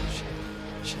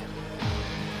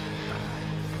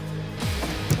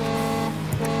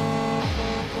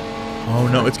 Oh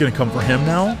no, it's gonna come for him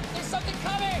now? There's something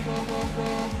coming!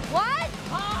 What?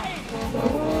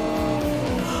 Hide!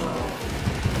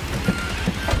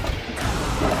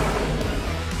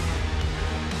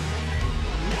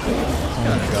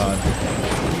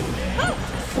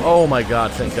 Oh my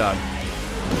god, thank god.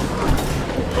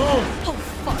 Oh,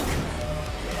 fuck.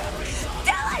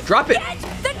 Dylan! Drop it! Get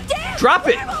the damn Drop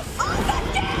it! werewolf off the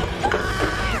damn car!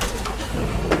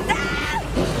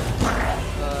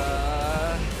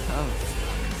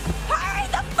 Hurry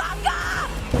the fuck up!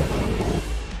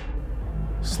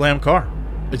 Slam car.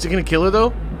 Is it gonna kill her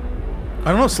though? I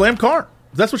don't know. Slam car.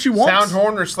 That's what she wants. Sound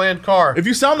horn or slammed car? If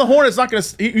you sound the horn, it's not gonna.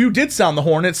 You did sound the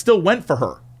horn. It still went for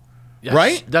her. Yes,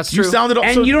 right? That's You true. sounded.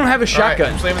 And you don't have a shotgun.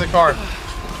 Right, I'm slamming the car.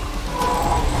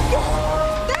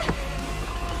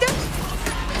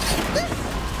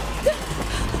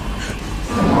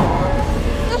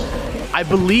 I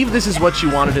believe this is what she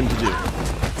wanted him to do.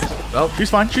 Oh, she's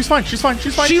fine. She's fine. She's fine.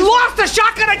 She's fine. She lost the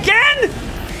shotgun again!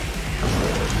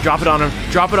 Drop it on him.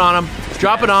 Drop it on him.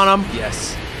 Drop it on him.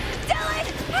 Yes. Dylan,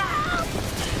 help!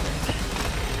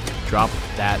 Drop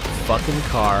that fucking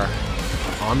car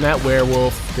on that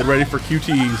werewolf. Get ready for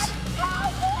QTs.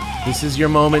 This is your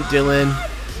moment, Dylan.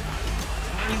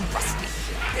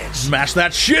 Smash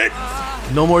that shit.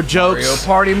 No more jokes.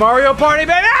 Mario Party,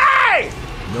 baby!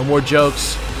 No more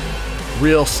jokes.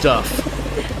 Real stuff.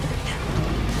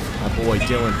 Oh boy,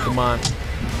 Dylan, come on.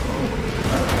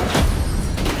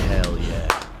 Hell yeah.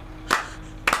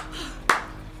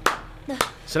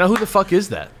 So now who the fuck is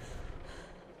that?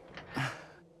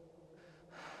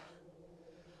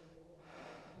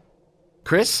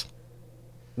 Chris?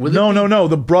 No.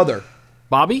 The brother.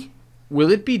 Bobby?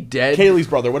 Will it be dead? Kaylee's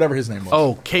brother, whatever his name was.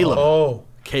 Oh, Caleb. Oh.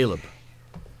 Caleb.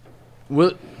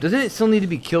 Doesn't it still need to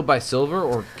be killed by Silver,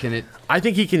 or can it? I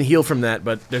think he can heal from that,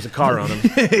 but there's a car on him.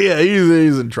 Yeah,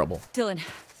 he's in trouble. Dylan,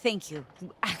 thank you.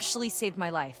 You actually saved my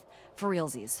life. For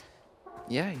realsies.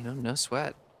 Yeah, no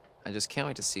sweat. I just can't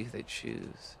wait to see who they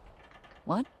choose.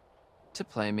 What? To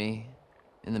play me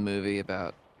in the movie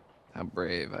about how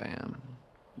brave I am.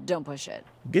 Don't push it.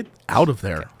 Get out of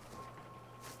there.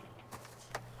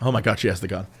 Oh my god, she has the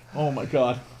gun. Oh my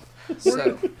god.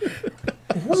 So,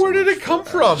 Where did it come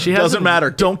from? She Doesn't matter.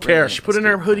 Don't care. She put it in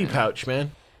her hoodie pouch,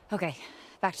 man. Okay,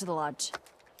 back to the lodge.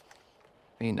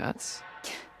 are you nuts?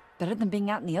 Better than being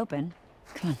out in the open.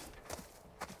 Come on.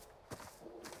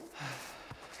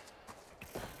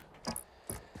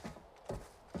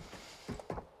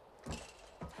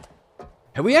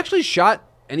 Have we actually shot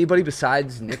anybody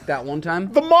besides Nick that one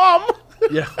time? The mom.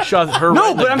 Yeah, shot her. No,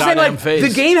 right in but the I'm saying goddamn like face.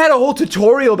 the game had a whole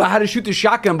tutorial about how to shoot the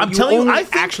shotgun, but I'm telling you, only I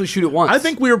think- actually shoot it once. I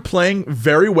think we were playing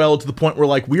very well to the point where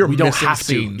like we are we don't missing have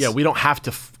scenes. to. Yeah, we don't have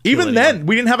to. Even then,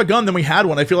 we didn't have a gun. Then we had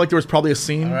one. I feel like there was probably a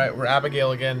scene. All right, we're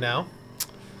Abigail again now.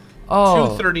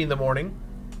 Oh. 2:30 in the morning.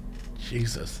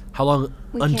 Jesus. How long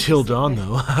We can't until just sit dawn here.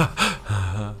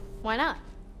 though? Why not?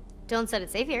 Dylan said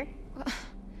it's safe here.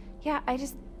 Yeah, I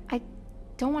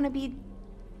don't want to be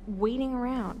waiting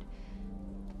around.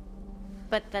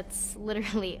 But that's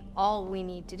literally all we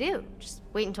need to do. Just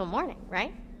wait until morning,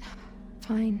 right?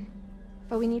 Fine.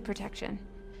 But we need protection.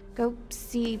 Go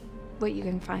see what you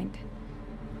can find.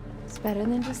 It's better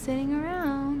than just sitting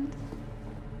around.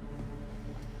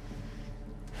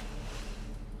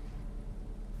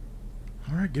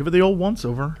 All right, give it the old once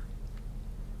over.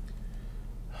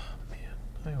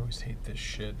 I always hate this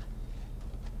shit.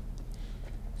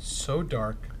 So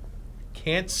dark.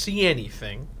 Can't see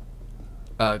anything.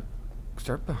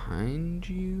 Start behind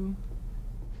you.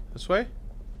 This way?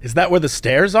 Is that where the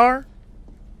stairs are?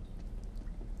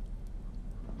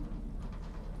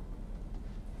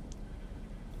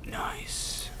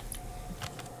 Nice.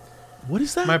 What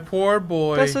is that? My poor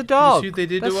boy. That's a dog. You see what they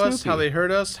did That's to us? How Snoopy. they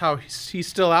hurt us? How he's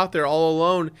still out there all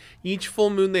alone. Each full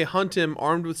moon they hunt him,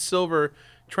 armed with silver,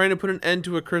 trying to put an end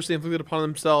to a curse they inflicted upon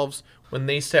themselves when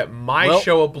they set my Well,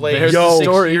 show ablaze there's the 6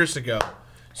 story. years ago.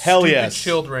 Hell Stupid yes.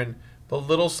 children. The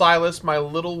little Silas, my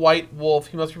little white wolf,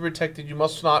 he must be protected. You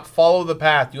must not follow the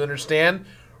path. You understand?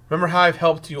 Remember how I've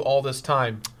helped you all this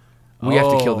time. We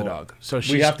have to kill the dog. So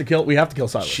We have to kill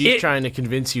Silas. She's trying to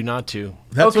convince you not to.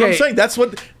 That's what I'm Okay. saying. That's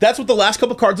what the last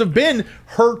couple cards have been.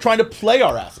 Her trying to play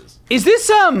our asses. Is this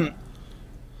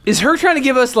is her trying to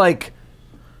give us like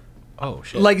Oh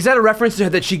shit! is that a reference to her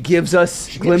that she gives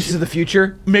us glimpses of the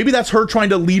future? Maybe that's her trying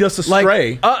to lead us Like,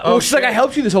 astray. well, she's like, I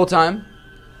helped you this whole time.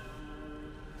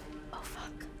 Oh,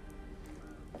 fuck.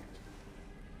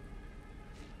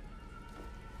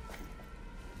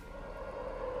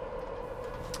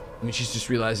 I mean, she's just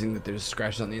realizing that there's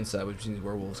scratches on the inside, which means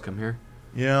werewolves come here.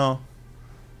 Yeah.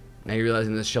 Now you're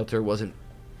realizing this shelter wasn't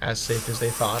as safe as they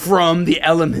thought. From the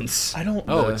elements. I don't.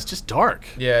 Oh, it's just dark.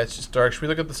 Yeah, it's just dark. Should we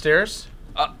look up the stairs?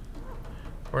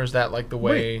 Or is that like the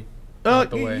way? Not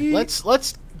the way.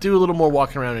 Let's do a little more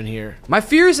walking around in here. My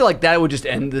fear is that, like, that would just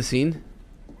end the scene.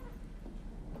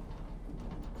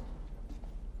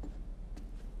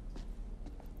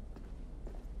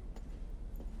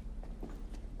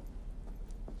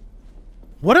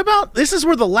 What about this? Is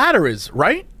where the ladder is,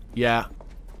 right? Yeah.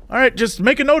 All right, just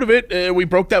make a note of it. We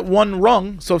broke that one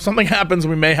rung, so if something happens,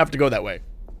 we may have to go that way.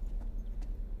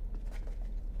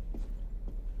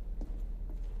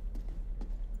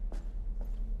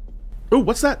 Oh,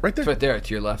 what's that right there? It's right there.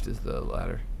 To your left is the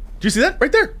ladder. Do you see that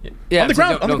right there? Yeah, on the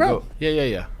ground. On the ground.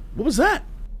 Yeah. What was that?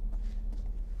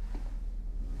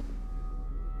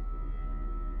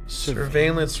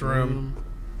 Surveillance room.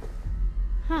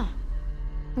 Huh.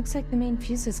 Looks like the main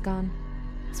fuse is gone.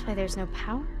 That's why there's no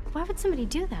power? Why would somebody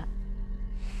do that?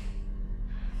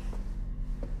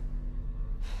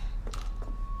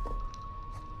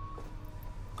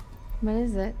 What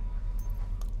is it?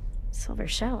 Silver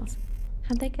shells.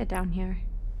 How'd they get down here?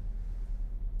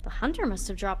 The hunter must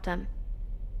have dropped them.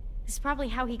 This is probably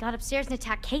how he got upstairs and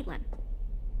attacked Kaitlyn.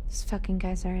 These fucking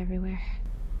guys are everywhere.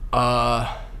 Now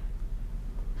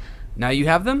you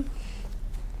have them?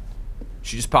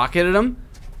 She just pocketed them?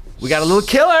 We got a little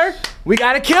killer! We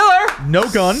got a killer! No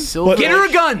gun. Get her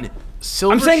a gun!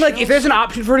 I'm saying, like, if there's an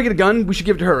option for her to get a gun, we should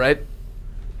give it to her, right?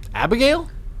 Abigail?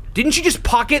 Didn't she just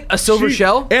pocket a silver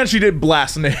shell? And she did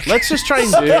blast Nick. Let's just try and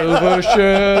silver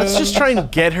shell. Let's just try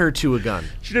and get her to a gun.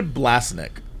 She did blast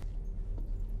Nick.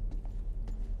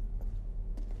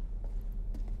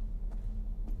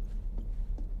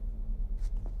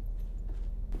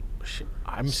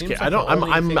 I'm Seems scared. like I don't. the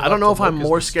only thing I don't know left if to I'm look is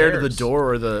more the scared of the stairs.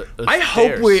 door or the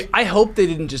I hope they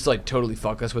didn't just, like, totally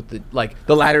fuck us with the, like,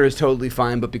 the ladder is totally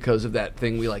fine, but because of that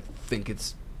thing, we, like, think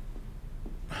it's...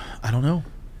 I don't know.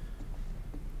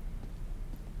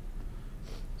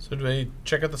 So do we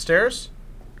check out the stairs?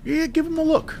 Yeah, give him a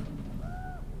look.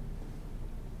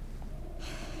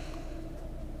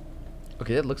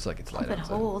 Okay, that looks like it's light Hope it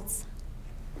outside. holds.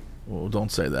 Well,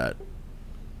 don't say that.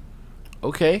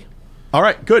 Okay. All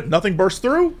right, good. Nothing burst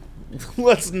through.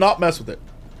 Let's not mess with it.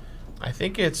 I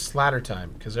think it's ladder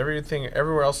time because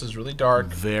everywhere else is really dark.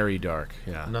 Very dark.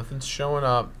 Yeah. Nothing's showing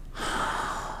up.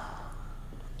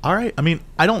 All right. I mean,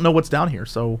 I don't know what's down here,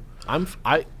 so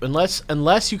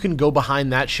unless you can go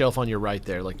behind that shelf on your right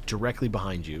there, like directly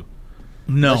behind you.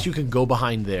 No. Unless you can go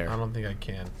behind there. I don't think I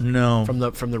can. No.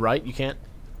 From the right, you can't.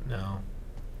 No.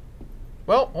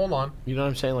 Well, hold on. You know what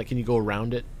I'm saying? Like, can you go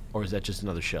around it, or is that just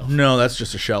another shelf? No, that's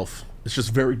just a shelf. It's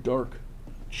just very dark.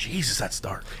 Jesus, that's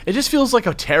dark. It just feels like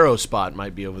a tarot spot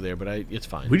might be over there, but it's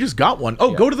fine. We just got one.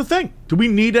 Oh, Yeah. go to the thing. Do we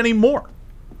need any more?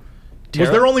 Tarot?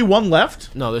 Was there only one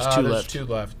left? No, there's two left. There's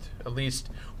two left, at least.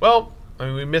 Well, I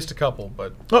mean, we missed a couple,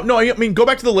 but... Oh, no, I mean, go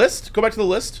back to the list. Go back to the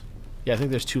list. Yeah, I think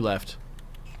there's two left.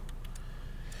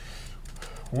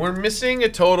 We're missing a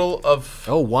total of...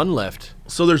 Oh, one left.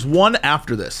 So there's one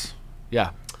after this.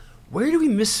 Yeah. Where do we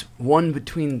miss one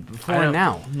between before and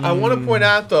now? I want to point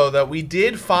out, though, that we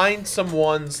did find some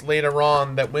ones later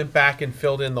on that went back and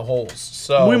filled in the holes.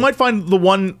 So We might find the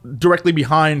one directly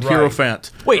behind Right.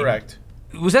 Hierophant. Wait, Correct.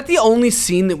 was that the only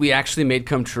scene that we actually made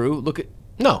come true? Look at...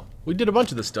 No, we did a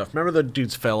bunch of this stuff. Remember the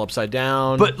dudes fell upside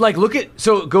down? But, like, look at...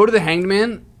 So, go to the Hanged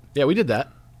Man. yeah, we did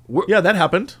that. Yeah, that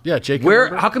happened. Yeah, Jacob. Where?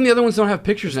 remember? How come the other ones don't have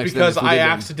pictures next Because to them? if we I did them?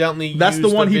 accidentally That's used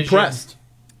the one he vision. pressed.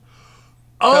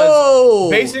 Oh!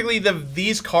 Basically,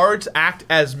 these cards act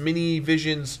as mini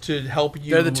visions to help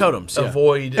you. They're the totems, yeah.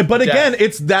 Avoid. But death. again,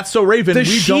 it's That's So Raven. Does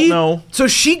We don't know. So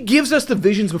she gives us the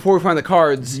visions before we find the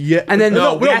cards. Yeah, And then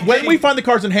no, we when we find the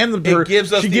cards and hand them to it her,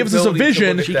 gives us she the gives us a ability to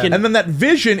vision, look at them. and then that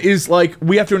vision is like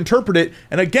we have to interpret it.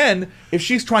 And again, if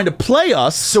she's trying to play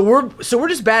us, So we're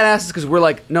just badasses because we're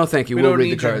like, no, thank you. We We'll don't read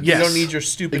the need your. cards. You Yes. don't need your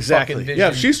stupid Exactly. fucking vision. yeah,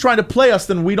 if she's trying to play us,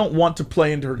 then we don't want to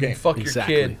play into her game. Fuck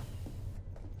Exactly. your kid.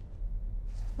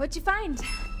 What'd you find?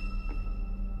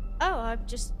 Oh, I'm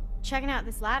just checking out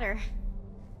this ladder.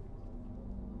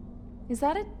 Is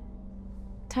that a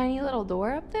tiny little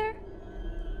door up there?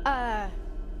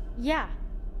 Yeah.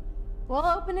 Well,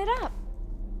 open it up.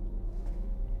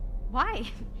 Why?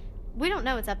 We don't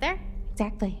know what's up there.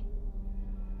 Exactly.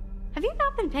 Have you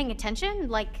not been paying attention,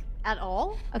 like, at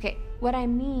all? Okay, what I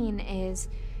mean is,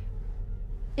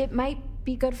 it might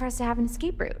be good for us to have an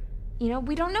escape route. You know,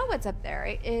 we don't know what's up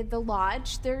there. The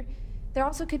lodge, there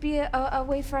also could be a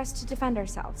way for us to defend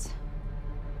ourselves.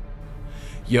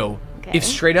 Yo, Okay. if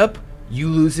straight up you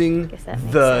losing Guess that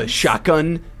makes the sense.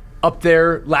 shotgun up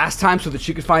there last time so that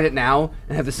she could find it now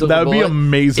and have the silver That would be bullet,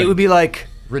 amazing. It would be like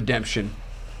redemption.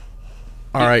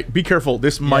 All right, be careful.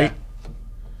 This might.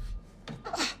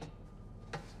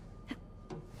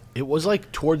 It was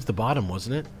like towards the bottom,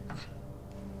 wasn't it?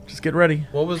 Just get ready.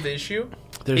 What was the issue?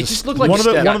 There's It just looked like one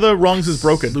of the rungs is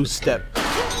broken. Loose step.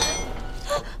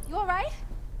 You all right?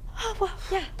 Oh, well,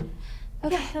 yeah.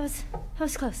 Okay, that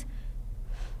was close.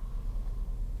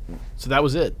 So that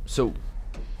was it. So,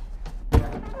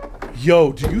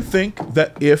 Yo, do you think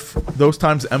that if those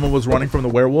times Emma was running from the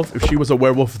werewolf, if she was a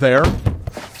werewolf there,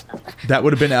 that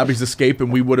would have been Abby's escape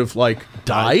and we would have, like,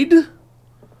 died?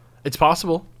 It's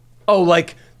possible. oh,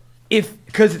 like,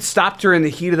 because it stopped her in the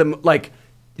heat of the, like,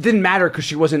 it didn't matter because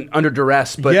she wasn't under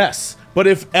duress, but. Yes, but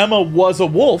if Emma was a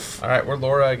wolf. All right, we're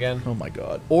Laura again. Oh my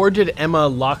god. Or did Emma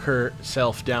lock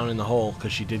herself down in the hole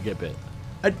because she did get bit?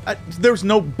 There's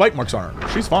no bite marks on her.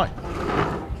 She's fine.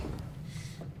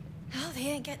 Oh, they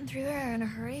ain't getting through there in a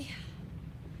hurry.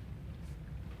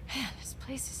 Man, this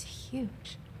place is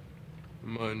huge.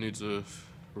 Mine needs a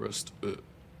rest a bit.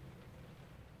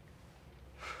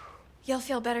 You'll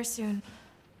feel better soon.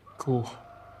 Cool.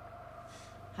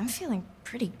 I'm feeling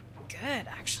pretty good,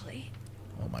 actually.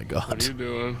 Oh my god. What are you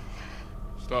doing?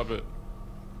 Stop it.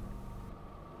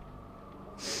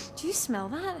 Do you smell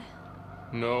that?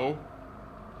 No.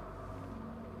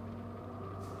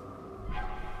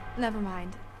 Never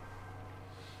mind.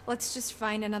 Let's just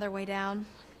find another way down.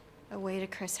 A way to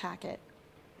Chris Hackett.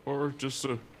 Or just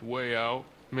a way out,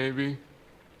 maybe.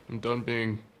 I'm done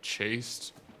being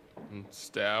chased and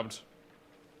stabbed.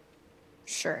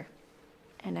 Sure.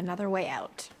 And another way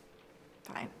out.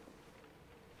 Fine.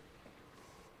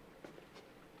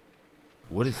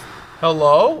 What is...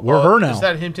 Hello? We're her now. Is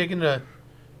that him taking a...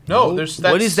 No, there's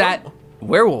that... What is that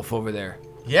werewolf over there?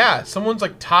 Yeah, someone's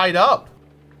like tied up.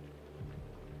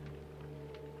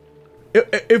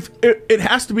 If it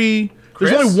has to be...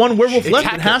 Chris? There's only one werewolf It's left.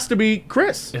 Hackett. It has to be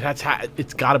Chris.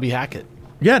 It's got to be Hackett.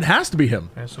 Yeah, it has to be him.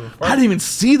 Okay, so I didn't even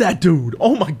see that dude.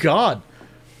 Oh my god.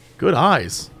 Good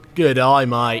eyes. Good eye,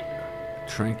 mate.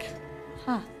 Trink.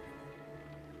 Huh.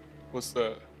 What's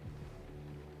that?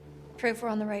 Proof we're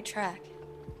on the right track.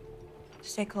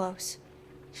 Stay close.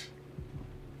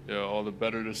 Yeah, all the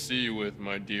better to see you with,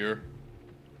 my dear.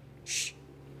 Shh.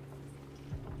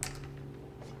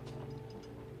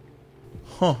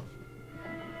 Huh.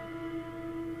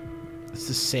 It's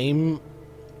the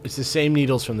same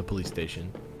needles from the police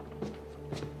station.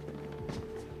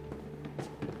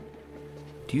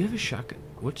 Do you have a shotgun?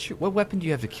 What weapon do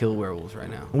you have to kill werewolves right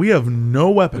now? We have no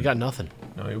weapon. We got nothing.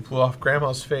 No, you blew off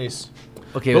Grandma's face.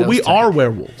 Okay, But that we was are tight.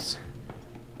 werewolves.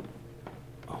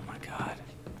 Oh my god.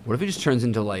 What if it just turns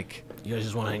into like You guys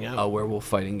just want to hang out? a werewolf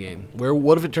fighting game?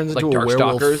 What if it turns Like into a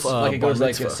werewolf? Darkstalkers? Like it bar goes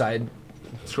like a mitzvah? side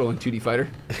scrolling 2D fighter?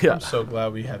 Yeah. I'm so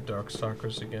glad we have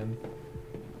Darkstalkers again.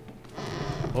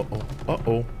 Uh-oh.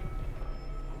 Uh-oh.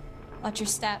 Watch your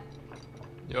step.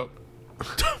 Yep.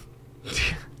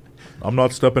 I'm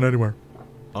not stepping anywhere.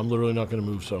 I'm literally not going to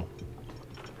move, so.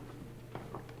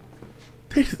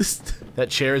 This- That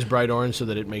chair is bright orange so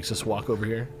that it makes us walk over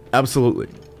here, Absolutely.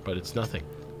 but it's nothing.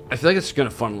 I feel like it's gonna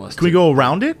funnel us. Can we go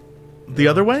around it? The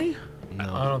other way? I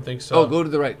don't think so. Oh, go to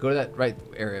the right. Go to that right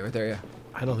area right there. Yeah.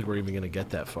 I don't think we're even going to get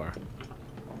that far.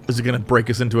 Is it going to break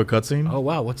us into a cutscene? Oh,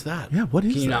 wow. What's that? Yeah, what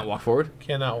is Can you that? not walk forward?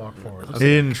 Cannot walk forward.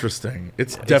 Interesting.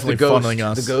 It's definitely the ghost. funneling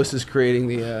us. The ghost is creating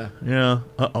the. Yeah.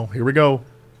 Uh-oh. Here we go.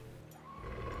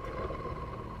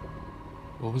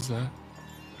 What was that?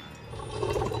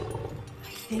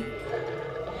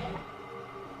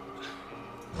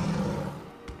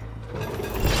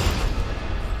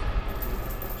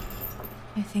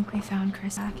 I think we found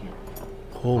Chris Hackett.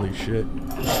 Holy shit.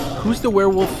 Who's the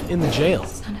werewolf in the jail?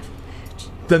 Son of a bitch.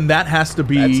 Then that has to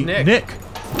be That's Nick.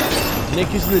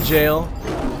 Nick is in the jail.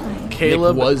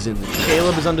 Caleb was in the jail.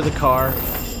 Caleb is under the car.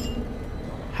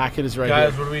 Hackett is right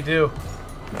Guys, here. what do we do?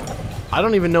 I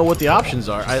don't even know what the options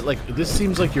are. This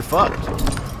seems like you're fucked.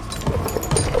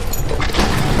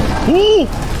 Ooh!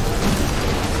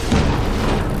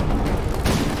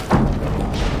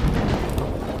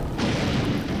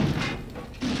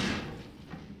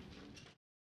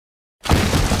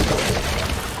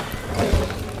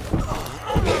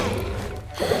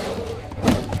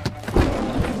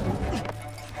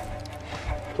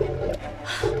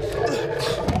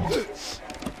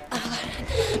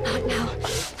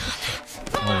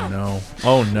 Oh no.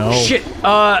 Oh no. Shit.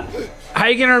 How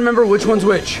you gonna remember which one's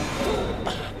which?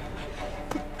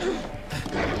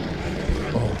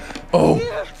 Oh.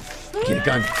 Get a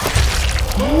gun.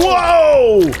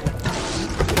 Whoa!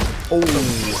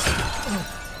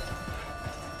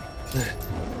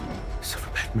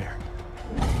 Silverback mirror.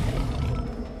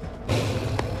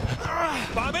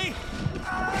 Bobby!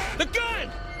 The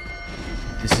gun!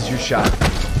 This is your shot.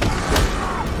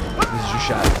 This is your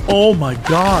shot. Oh my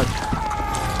god.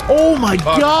 Oh my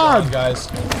Fuck, god. guys.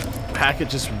 Hackett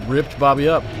just ripped Bobby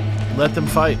up. Let them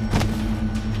fight.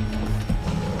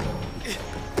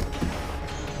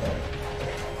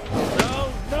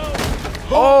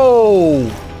 Oh!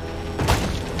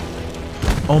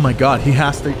 Oh my God, he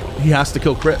has to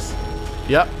kill Chris.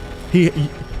 Yep. He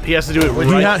has to do it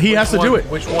right. He has to do it.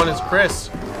 Which one is Chris?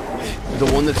 The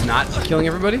one that's not killing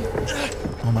everybody?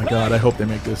 Oh my God, I hope they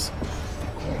make this.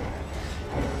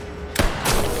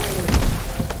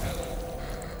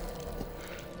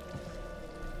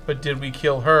 But did we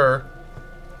kill her?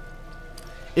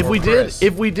 If we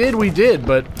did, we did,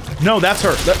 but no, that's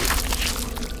her.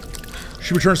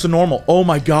 She returns to normal. Oh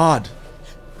my God.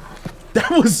 That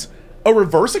was a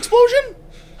reverse explosion?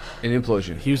 An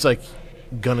implosion. He was like,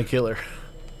 gonna kill her.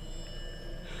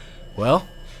 Well,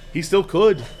 he still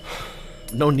could.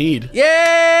 No need.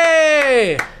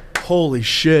 Yay! Holy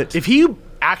shit. If he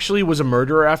actually was a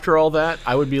murderer after all that,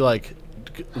 I would be like,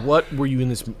 what were you in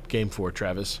this game for,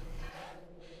 Travis?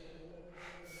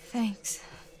 Thanks.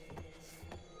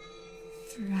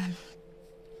 For,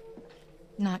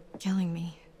 not killing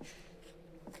me.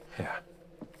 Yeah.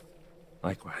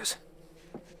 Likewise.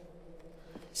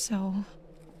 So,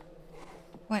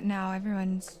 what now?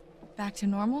 Everyone's back to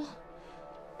normal?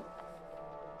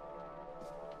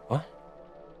 What?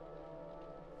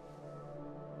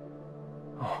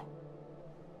 Oh.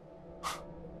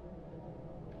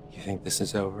 You think this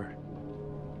is over?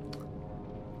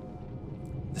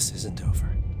 This isn't over.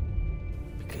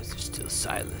 Because there's still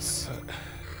Silas.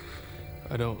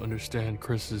 I don't understand.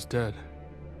 Chris is dead.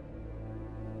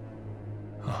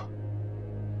 Oh.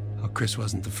 Oh, Chris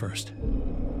wasn't the first.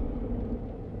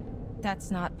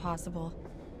 That's not possible.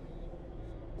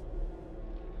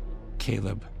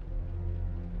 Caleb.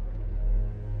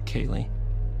 Kaylee.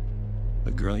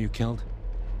 The girl you killed.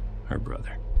 Her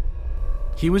brother.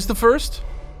 He was the first?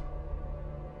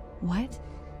 What?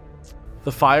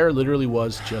 The fire literally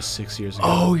was just 6 years ago.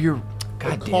 Oh, you're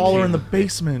God damn call her in the Caleb.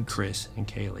 basement. Chris and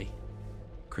Kaylee.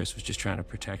 Chris was just trying to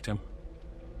protect him.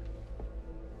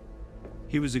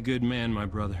 He was a good man, my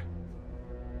brother.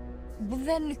 Well,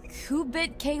 then who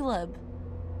bit Caleb?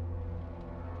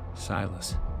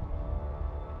 Silas.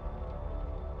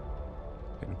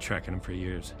 I've been tracking him for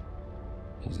years.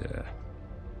 He's a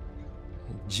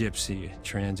gypsy, a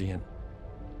transient.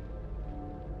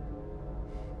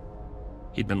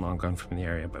 He'd been long gone from the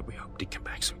area, but we hoped he'd come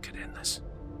back so we could end this.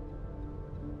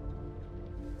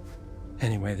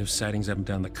 Anyway, there's sightings up and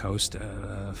down the coast.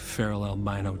 A feral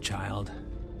albino child,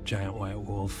 giant white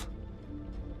wolf.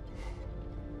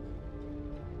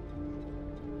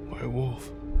 White wolf.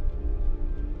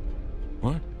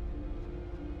 What?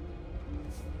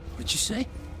 What'd you say?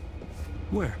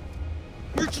 Where?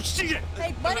 Where'd you see it?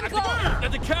 Hey, let him go!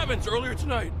 At the cabins earlier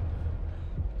tonight.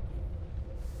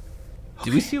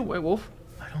 Did we see a white wolf?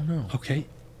 I don't know. Okay.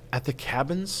 At the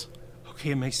cabins?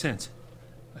 Okay, it makes sense.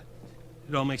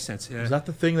 It all makes sense. Is that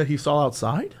the thing that he saw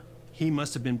outside? He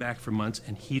must have been back for months,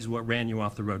 and he's what ran you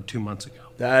off the road 2 months ago.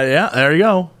 Yeah, there you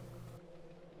go.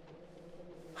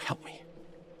 Help me.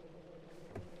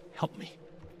 Help me.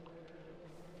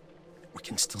 We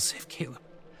can still save Caleb.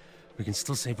 We can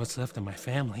still save what's left of my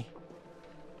family.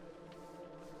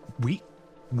 We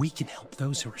can help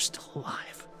those who are still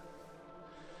alive.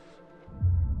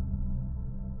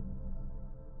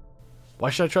 Why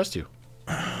should I trust you?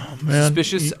 Oh, man.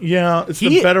 Suspicious? Yeah, it's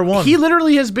the better one. He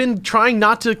literally has been trying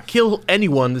not to kill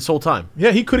anyone this whole time.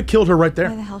 Yeah, he could have killed her right there.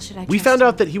 Why the hell should I We trust found you?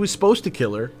 out that he was supposed to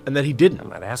kill her and that he didn't. I'm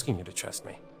not asking you to trust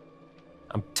me.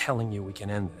 I'm telling you we can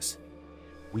end this.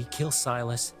 We kill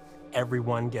Silas,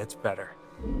 everyone gets better.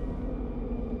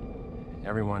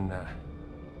 Everyone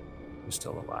who's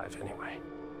still alive anyway.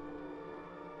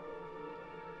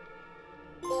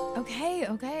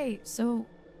 Okay, so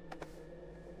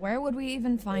where would we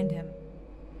even find him?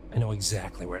 I know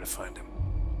exactly where to find him.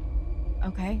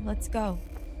 Okay, let's go.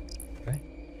 Okay?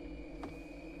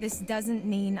 This doesn't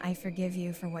mean I forgive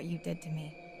you for what you did to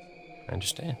me. I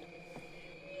understand.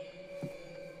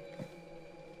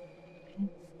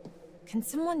 Can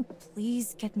someone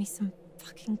please get me some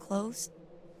fucking clothes?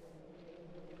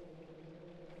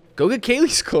 Go get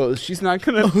Kaylee's clothes. She's not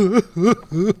gonna.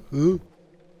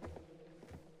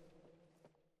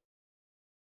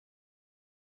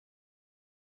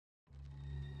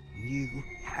 You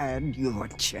had your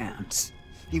chance.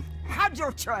 You had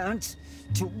your chance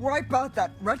to wipe out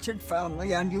that wretched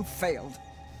family, and you failed.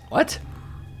 What?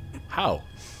 How?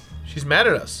 She's mad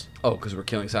at us. Oh, because we're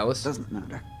killing Silas? Doesn't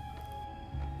matter.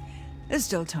 There's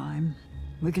still time.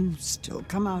 We can still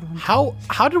come out on How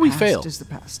did we past fail? Is the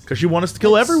past. Because you want us to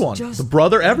kill Let's everyone. just The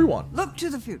brother, everyone. Look to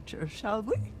the future, shall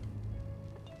we?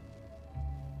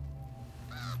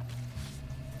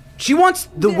 She wants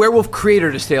the werewolf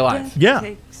creator to stay alive. Death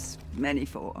takes many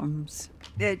forms.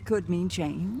 It could mean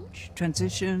change,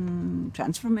 transition,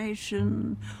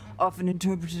 transformation, often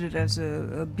interpreted as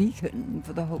a beacon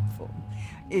for the hopeful.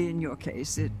 In your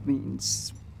case, it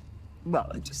means,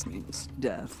 well, it just means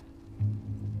death.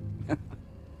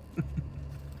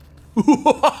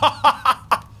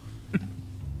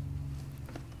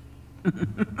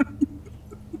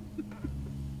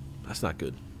 That's not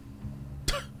good.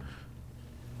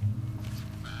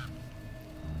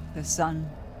 The sun,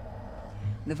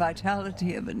 the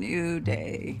vitality of a new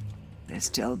day. There's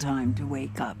still time to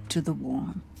wake up to the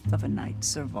warmth of a night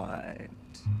survived.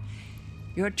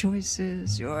 Your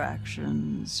choices, your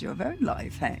actions, your very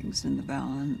life hangs in the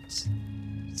balance.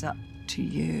 It's up to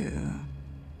you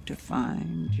to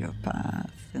find your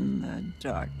path in the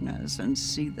darkness and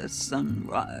see the sun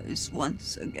rise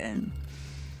once again.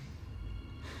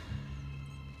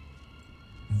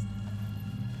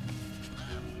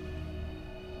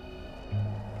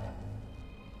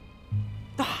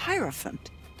 The Hierophant.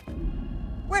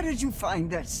 Where did you find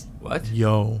this? What?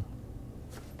 Yo.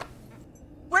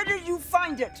 Where did you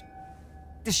find it?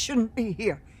 This shouldn't be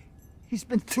here. He's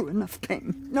been through enough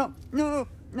pain. No, no,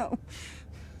 no.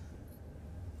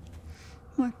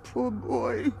 My poor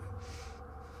boy.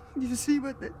 You see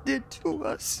what that did to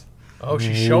us? Oh,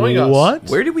 she's showing us. What?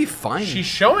 Where did we find She's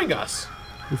showing us.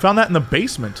 We found that in the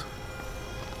basement.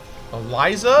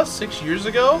 Eliza, 6 years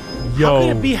ago? Yo. How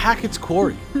could it be Hackett's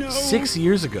Quarry? No. 6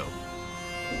 years ago.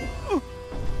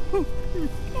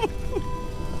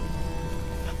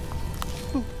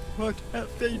 What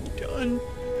have they done?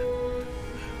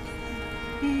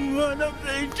 What have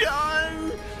they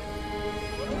done?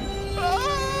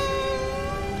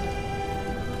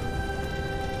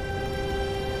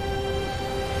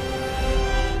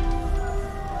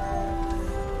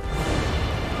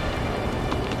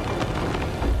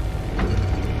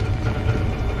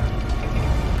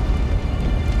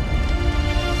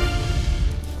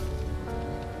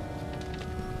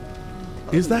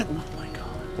 Is that? Oh my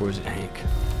god. Or is it Hank?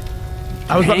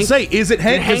 I was about to say, is it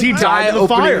Hank? Because he died in the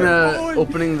fire.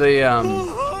 Opening the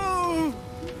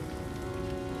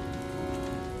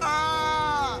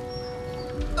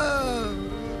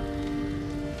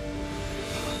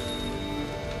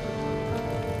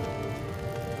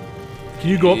Can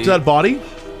you go up to that body?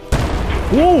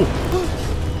 Whoa!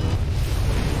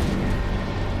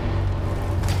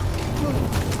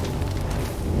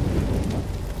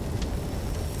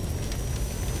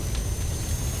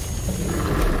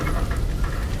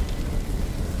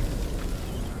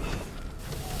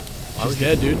 I was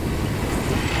dead, dude.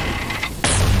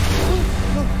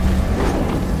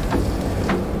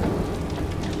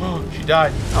 She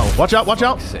died. Oh, watch out, watch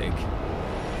out. sake.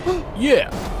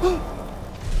 Yeah.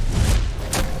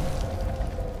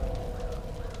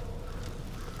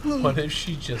 What if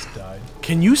she just died?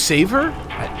 Can you save her?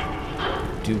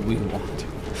 Do we want to?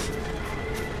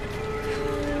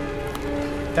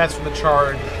 That's from the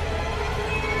charred.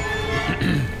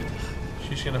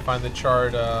 She's gonna find the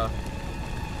charred,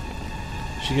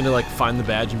 She's gonna like find the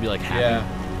badge and be like happy. yeah.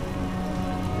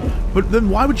 But then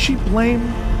why would she blame?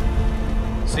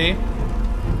 See?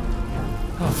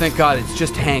 Oh, thank God, it's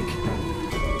just Hank.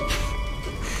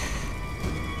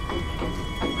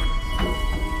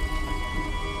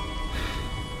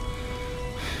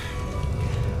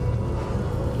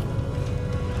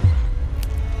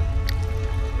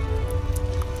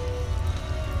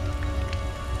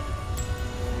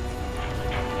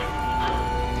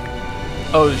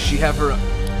 Oh, does she have her?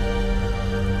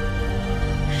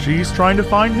 She's trying to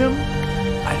find him?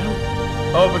 I don't.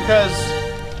 Oh,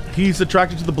 because he's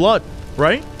attracted to the blood,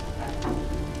 right?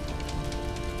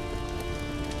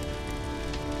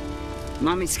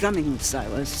 Mommy's coming,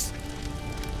 Silas.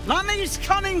 Mommy's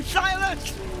coming,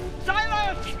 Silas!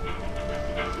 Silas!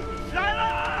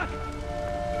 Silas!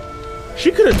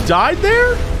 She could have died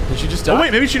there? Did she just die? Oh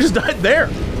wait, maybe she just died there.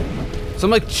 So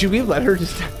I'm like, should we let her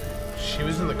just? she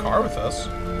was in the car with us.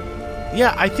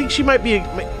 Yeah, I think she might be.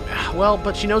 Well,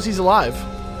 but she knows he's alive.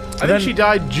 I think she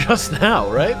died just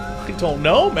now, right? I don't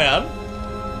know, man.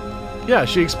 Yeah,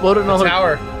 she exploded in all The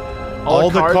her tower. All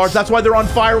the cards. That's why they're on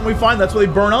fire when we find. That's why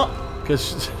they burn up.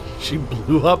 Because she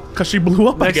blew up. Because she blew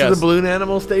up. Next I guess. to the balloon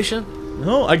animal station.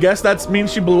 No, I guess that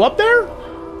means she blew up there.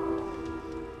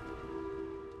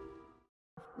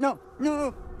 No,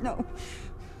 no, no.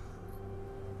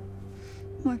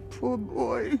 My poor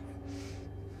boy.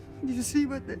 You see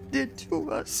what they did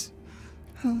to us?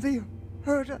 How they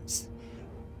hurt us.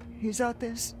 He's out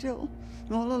there still,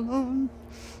 all alone.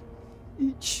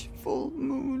 Each full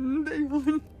moon they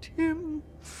hunt him,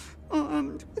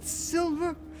 armed with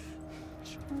silver,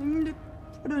 trying to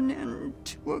put an end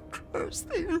to a curse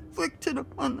they inflicted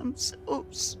upon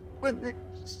themselves when they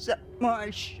set my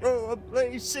show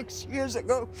ablaze 6 years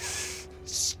ago.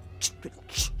 Stupid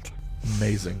children.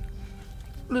 Amazing.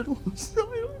 Little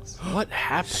Silas. What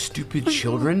happened? Stupid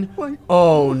children?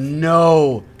 Oh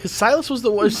no. Because Silas was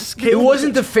the worst. It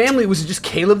wasn't the family. Was it just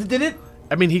Caleb that did it?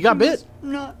 I mean, he got bit.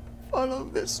 Not follow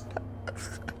this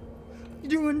path. You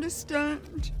do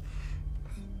understand?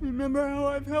 Remember how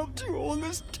I've helped you all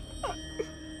this time.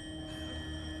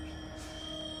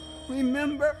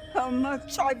 Remember how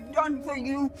much I've done for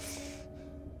you.